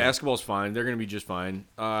think What do you- basketball's fine. They're going to be just fine.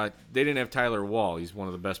 They didn't have Tyler Wall. He's one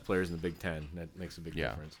of the best players in the Big Ten. That makes a big Yeah.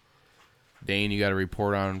 difference. Dane, you got a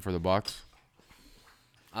report on for the Bucks?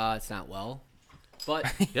 It's not well,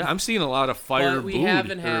 but Yeah, I'm seeing a lot of fire. but we booed,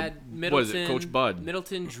 haven't or had Middleton, What is it, Coach Bud?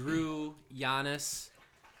 Middleton, Drew, Giannis,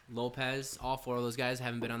 Lopez. All 4 of those guys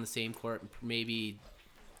haven't been on the same court in maybe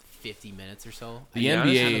 50 minutes or so. The Yeah,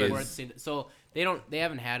 NBA Haven't been is on the same- so they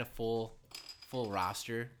haven't had a full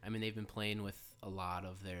roster. I mean, they've been playing with a lot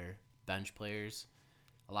of their bench players,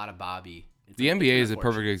 a lot of Bobby. It's the NBA is a unfortunate.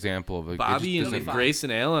 perfect example of it. Bobby It and just fine.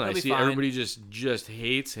 Grayson Allen. I He'll be see fine. everybody just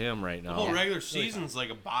hates him right The now. whole Yeah. regular season's like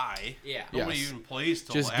a bye. Yeah. Nobody Yes. even plays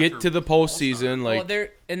till just after get to the postseason. Well, Like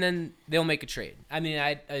they're and then they'll make a trade. I mean,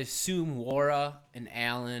 I assume Wara and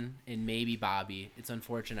Allen and maybe Bobby. It's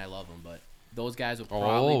unfortunate. I love them, but those guys will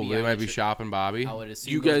probably be. they on might the be tra- shopping Bobby. I would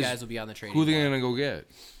assume You those guys- guys will be on the trade. Who they gonna go get?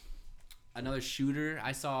 Another shooter.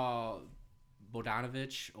 I saw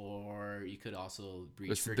Bogdanovich, or you could also reach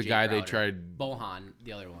This for is the Jay guy they Crowder. tried. Bohan,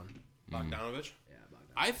 the other one. Bogdanovich. Yeah,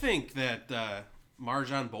 Bogdanovich. I think that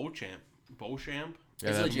Marjan Beauchamp. Yeah,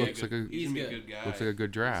 He's that legit. looks like a He's gonna be a good. good guy. looks like a good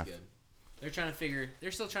He's draft. good. They're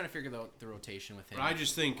still trying to figure out the rotation with him. But I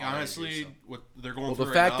just think, All honestly, injuries, so. what they're going Well, through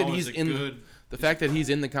the right fact that now he's is a in good. the fact that he's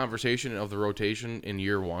in the conversation of the rotation in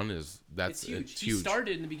year one is It's huge. It's He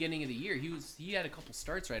started in the beginning of the year. He had a couple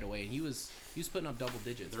starts right away, and he was putting up double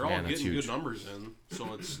digits. They're all Man, that's getting huge. good numbers in,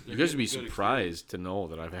 so it's. You guys would be surprised to know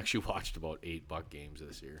that I've actually watched about 8 Buck games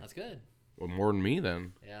this year. That's good. Well, more than me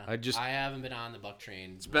then. Yeah. I haven't been on the Buck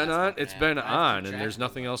train. It's been on. It's been on, and there's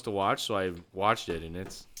nothing else to watch, so I've watched it, and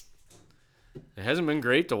it hasn't been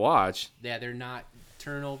great to watch. Yeah, they're not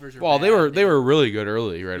turnovers. Are Well, bad. they were really good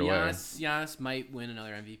early right away. Giannis might win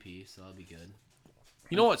another MVP, so that'll be good.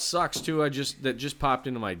 You know what sucks too? That just popped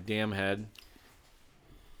into my damn head.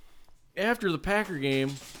 After the Packer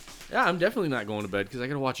game, yeah, I'm definitely not going to bed because I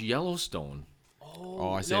got to watch Yellowstone.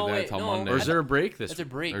 Oh, I saved that till Monday. Or is there a break this? That's a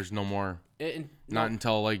break. There's no more. No, Not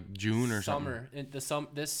until like June or summer.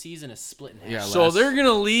 This season is split in half. Yeah, So last- they're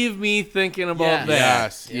gonna leave me thinking about Yeah. that.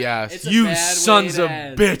 Yes, Yeah. yes. It's a You bad way sons to of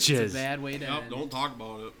end. bitches. It's a bad way to Nope, end. don't talk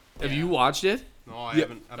about it. Have Yeah. you watched it? No, I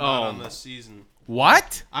haven't. I'm not on this season.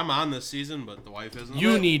 What? I'm on this season, but the wife isn't.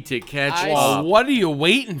 You need to catch I- Well, up. what are you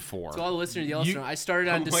waiting for? To all the listeners of Yellowstone, I started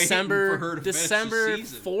on I'm waiting for her December to finish the December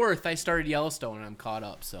season. 4th. I started Yellowstone, and I'm caught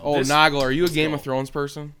up. So, Oh, This- Noggle, are you a Game go. of Thrones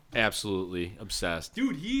person? Absolutely obsessed.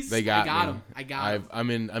 dude, They got, I got me. him. I got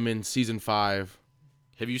him. I'm in season 5.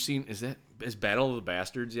 Have you seen? Is Battle of the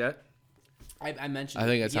Bastards yet? I mentioned. I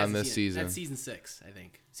think it. it's He on hasn't this seen it. season. That's season 6, I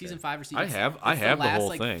think. Season 5 or season. I have the last, whole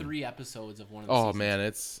like, thing. 3 episodes of one of the Oh seasons. man,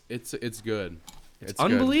 it's good. It's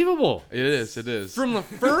good. Unbelievable. It is. It is. From the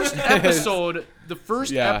first episode, Yeah.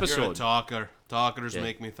 You're a episode. talker. Talkers Yeah.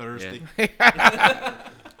 make me thirsty.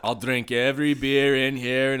 I'll drink every beer in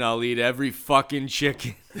here and I'll eat every fucking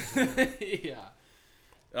chicken. Yeah.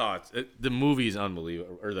 Oh, the movie is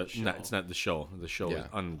unbelievable. Or it's not the show. The show is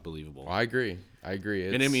unbelievable. I agree.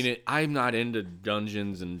 And I mean, I'm not into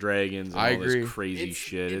Dungeons and Dragons and all agree. this crazy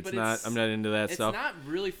shit. but I'm not into that stuff. It's not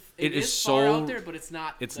really. It is far so- out there, but it's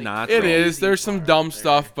not. it's like, not, It though. is. There's far some out dumb there.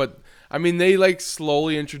 stuff, but I mean, they like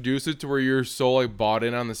slowly introduce it to where you're so like bought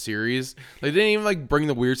in on the series. Like, they didn't even like bring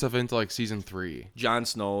the weird stuff into like season 3. Jon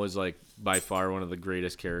Snow is like by far one of the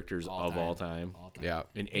greatest characters of all time. Yeah.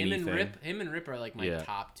 In Him anything. him and Rip are like my Yeah.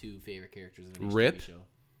 top 2 favorite characters in any Rip? TV show.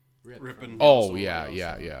 Rip from- and Oh Yellowstone.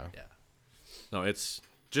 yeah. No, it's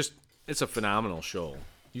a phenomenal show.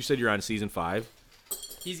 You said you're on season 5.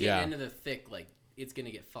 He's Yeah. getting into the thick, like it's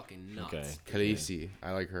gonna get fucking nuts. Okay. Khaleesi,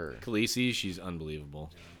 I like her. Khaleesi, she's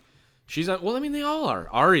unbelievable. She's on. Well, I mean, they all are.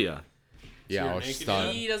 Arya. Yeah, I was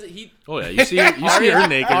stunned. He doesn't. He Oh yeah, you see her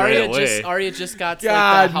naked right away. Arya just got to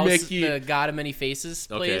God, like, the house, Mickey. the God of Many Faces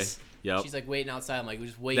Okay. place. Yep. She's like waiting outside. I'm like, we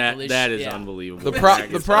just wait. That is unbelievable. The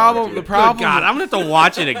problem. Good God, I'm gonna have to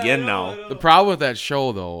watch it again now. The problem with that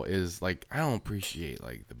show though is like I don't appreciate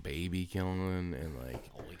like the baby killing and like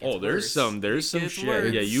Oh, there's some gets shit.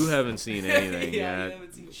 worse. Yeah, you haven't seen anything yeah, yet. you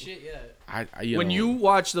haven't seen shit yet. When know, you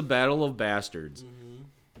watch the Battle of Bastards,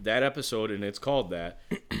 that episode, and it's called that,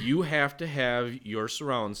 you have to have your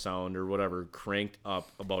surround sound or whatever cranked up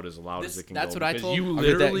about as loud as it can That's go. what I because told- You I'll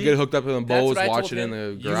get literally get hooked up to the That's Bose, what I watch told it in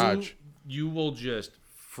him. the garage. You will just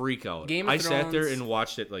freak out. Game of I sat there Thrones- and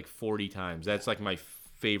watched it like 40 times. That's like my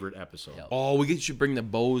favorite episode. Yep. Oh, we should bring the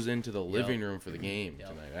Bose into the living room for the game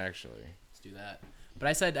tonight. Actually, Let's do that.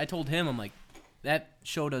 But I told him, I'm like, that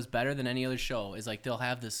show does better than any other show. Is like they'll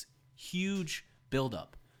have this huge build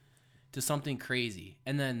up to something crazy,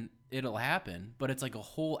 and then it'll happen. But it's like a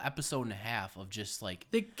whole episode and a half of just like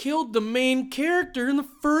They killed the main character in the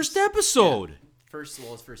first episode. first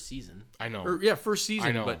season. I know. First season.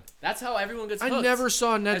 I know. But That's how everyone gets. I hooked. never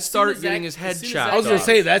saw Ned As soon Stark as getting Zach- his head as soon as chopped Zach- I was gonna off.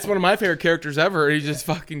 say that's one of my favorite characters ever. He just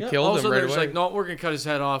fucking killed also, him right they're away. just like, no, we're gonna cut his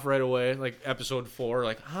head off right away. Like episode 4,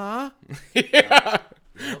 like, huh?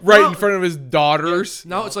 right in front of his daughters.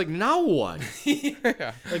 Now it's like, now what?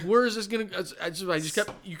 Like, where is this gonna?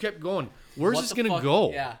 You kept going. Where's What this the gonna fuck?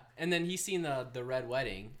 go? Yeah, and then he's seen the Red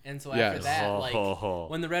Wedding, and so Yes. after that, like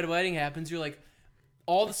when the Red Wedding happens, you're like,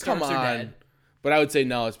 all the Come Starks are on. dead. But I would say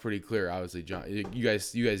now it's pretty clear. Obviously, John, you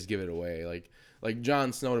guys give it away. Like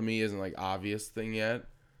Jon Snow to me isn't like obvious thing yet,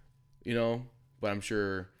 you know. But I'm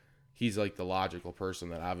sure he's like the logical person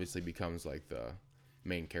that obviously becomes like the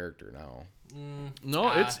main character now.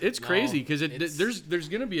 No, it's no, crazy because it's- there's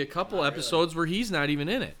gonna be a couple episodes where he's not even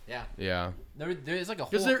in it. Yeah, Yeah. there's like a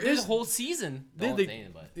 'Cause whole there there's is- a whole season. They- Don't they- say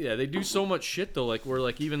it, but Yeah, they do so much shit though. Like where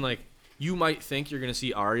like even like you might think you're gonna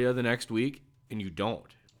see Arya the next week and you don't.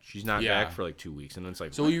 She's not Yeah. back for like 2 weeks, and then it's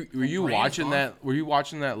like. So were you Brand's watching gone. that? Were you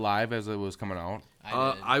watching that live as it was coming out?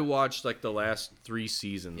 I did. I watched like the last 3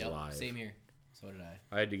 seasons Yep, live. same here. So did I.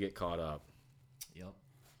 I had to get caught up, Yep.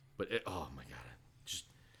 but oh my god,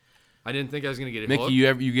 I didn't think I was gonna get Mickey,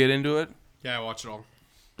 hooked. you get into it? Yeah, I watch it all.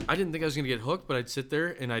 I didn't think I was gonna get hooked, but I'd sit there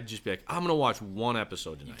and I'd just be like, I'm gonna watch one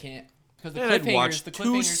episode You tonight. can't because the And I'd cliffhangers. watch The 2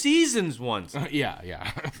 cliffhangers. seasons once.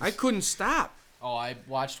 Yeah. I couldn't stop. Oh, I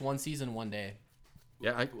watched one season one day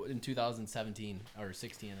Yeah, in 2017 or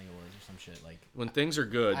 16, I think it was, or some shit. Like when things are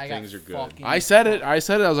good, I got things are good. fucking- I said it. I was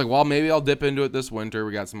like, well, maybe I'll dip into it this winter.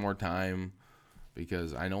 We got some more time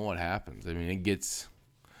because I know what happens. I mean, it gets.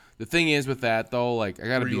 The thing is with that though, like I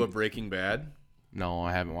gotta Were be. you a Breaking Bad? No,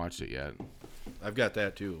 I haven't watched it yet. I've got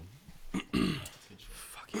that too.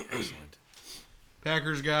 Fucking excellent.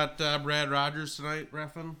 Packers got Brad Rogers tonight,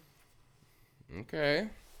 reffing. Okay.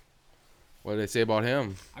 What did they say about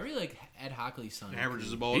him? I really like Ed Hockley's son.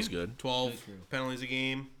 Averages about He's good. 12 Good crew. penalties a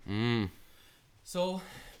game. So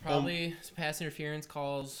probably some pass interference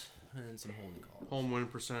calls and some holding calls. Home win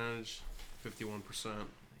percentage, 51%.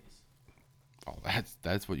 Oh,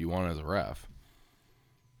 that's what you want as a ref.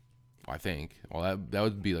 I think. Well, that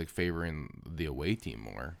would be like favoring the away team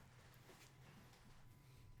more.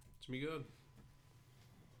 It's gonna be good.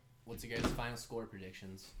 What's your guys' final score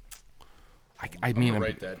predictions? I mean, I'm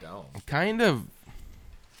Write that down. kind of.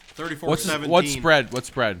 34-17. What spread? What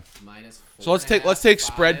spread? Minus. So let's take 4.5,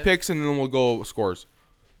 spread 5. picks and then we'll go scores.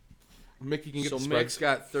 Mickey can get So the Mick's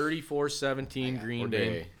spread. got 34-17 Green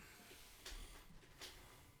Bay.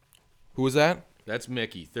 Who was that? That's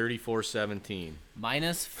Mickey, 34-17.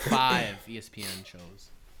 Minus 5 ESPN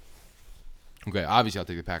shows. Okay, obviously I'll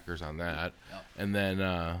take the Packers on that, Yep. and then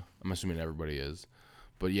I'm assuming everybody is,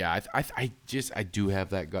 but yeah, I do have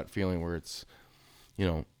that gut feeling where it's,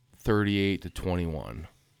 38-21.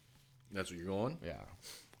 That's what you're going? Yeah.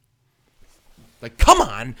 Like, come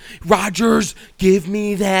on, Rodgers, give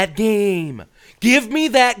me that game. Give me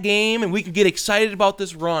that game, and we can get excited about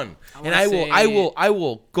this run. And I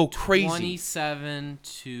will go crazy.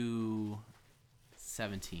 27-17.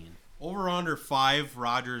 Over under 5,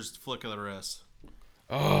 Rodgers flick of the wrist.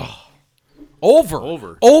 Over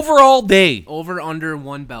all day. Over under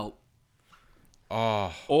 1 belt.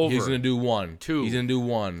 Over. He's gonna do 1. 2. He's gonna do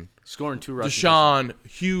 1. Scoring 2 rushes. Deshaun,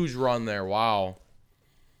 huge run there. Wow.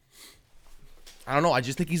 I don't know. I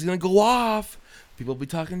just think he's gonna go off. People will be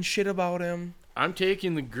talking shit about him. I'm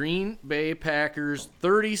taking the Green Bay Packers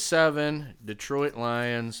 37, Detroit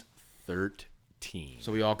Lions 13.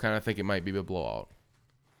 So we all kind of think it might be a blowout.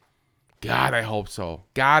 God, I hope so.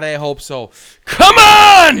 God, I hope so. Come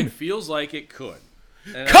on! It feels like it could.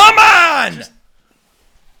 And Come on!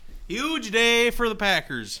 Huge day for the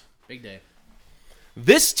Packers. Big day.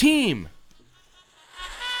 This team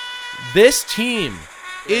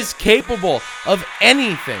is capable of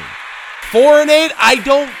anything. 4-8, I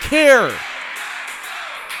don't care.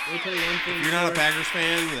 Let me tell you one thing. If you're not a Packers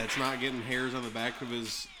fan that's not getting hairs on the back of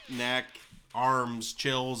his neck, arms,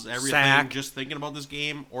 chills, everything, Sack. just thinking about this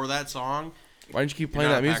game or that song, Why don't you keep you're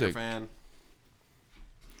playing not that a Packer music? fan.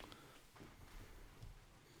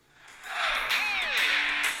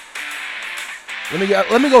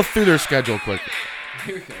 Let me go through their schedule quick.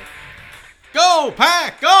 Here we go. Go,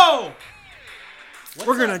 Pack, go!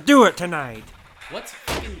 We're gonna do it tonight. What's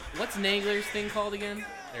Nagler's thing called again?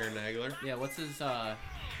 Aaron Nagler. Yeah, what's his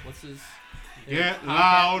Get podcast-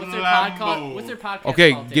 loud, what's their podcast? Lambo. What's their podcast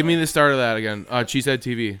Okay, called, give me Taylor? the start of that again. Cheesehead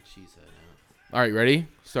TV. She said All right, ready?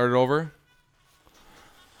 Start it over.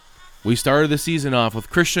 We started the season off with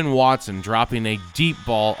Christian Watson dropping a deep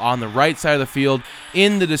ball on the right side of the field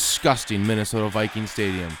in the disgusting Minnesota Vikings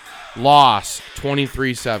Stadium. Loss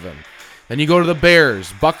 23-7. Then you go to the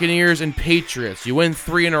Bears, Buccaneers, and Patriots. You win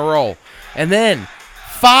 3 in a row. And then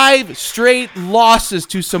 5 straight losses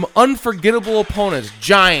to some unforgettable opponents.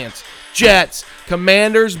 Giants, Jets,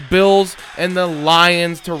 Commanders, Bills, and the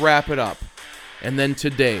Lions to wrap it up. And then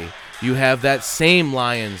today, you have that same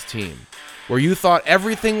Lions team where you thought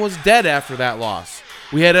everything was dead after that loss.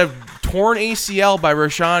 We had a torn ACL by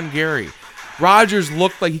Rashawn Gary. Rodgers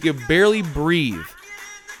looked like he could barely breathe.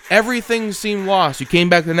 Everything seemed lost. You came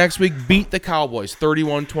back the next week, beat the Cowboys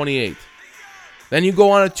 31-28. Then you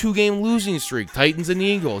go on a 2-game losing streak, Titans and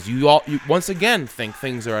Eagles. You once again think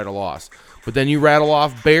things are at a loss. But then you rattle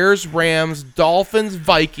off Bears, Rams, Dolphins,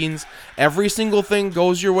 Vikings. Every single thing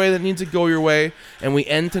goes your way that needs to go your way. And we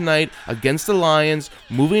end tonight against the Lions,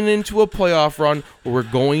 moving into a playoff run where we're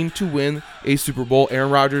going to win a Super Bowl. Aaron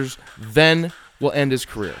Rodgers then will end his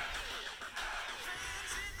career.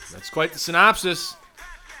 That's quite the synopsis.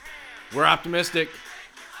 We're optimistic.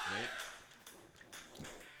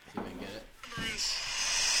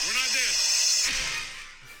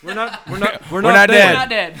 We're not We're not We're dead. not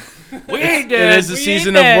dead. We ain't It dead. is the We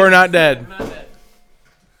season ain't of dead. We're Not Dead. We're not dead.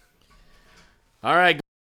 All right,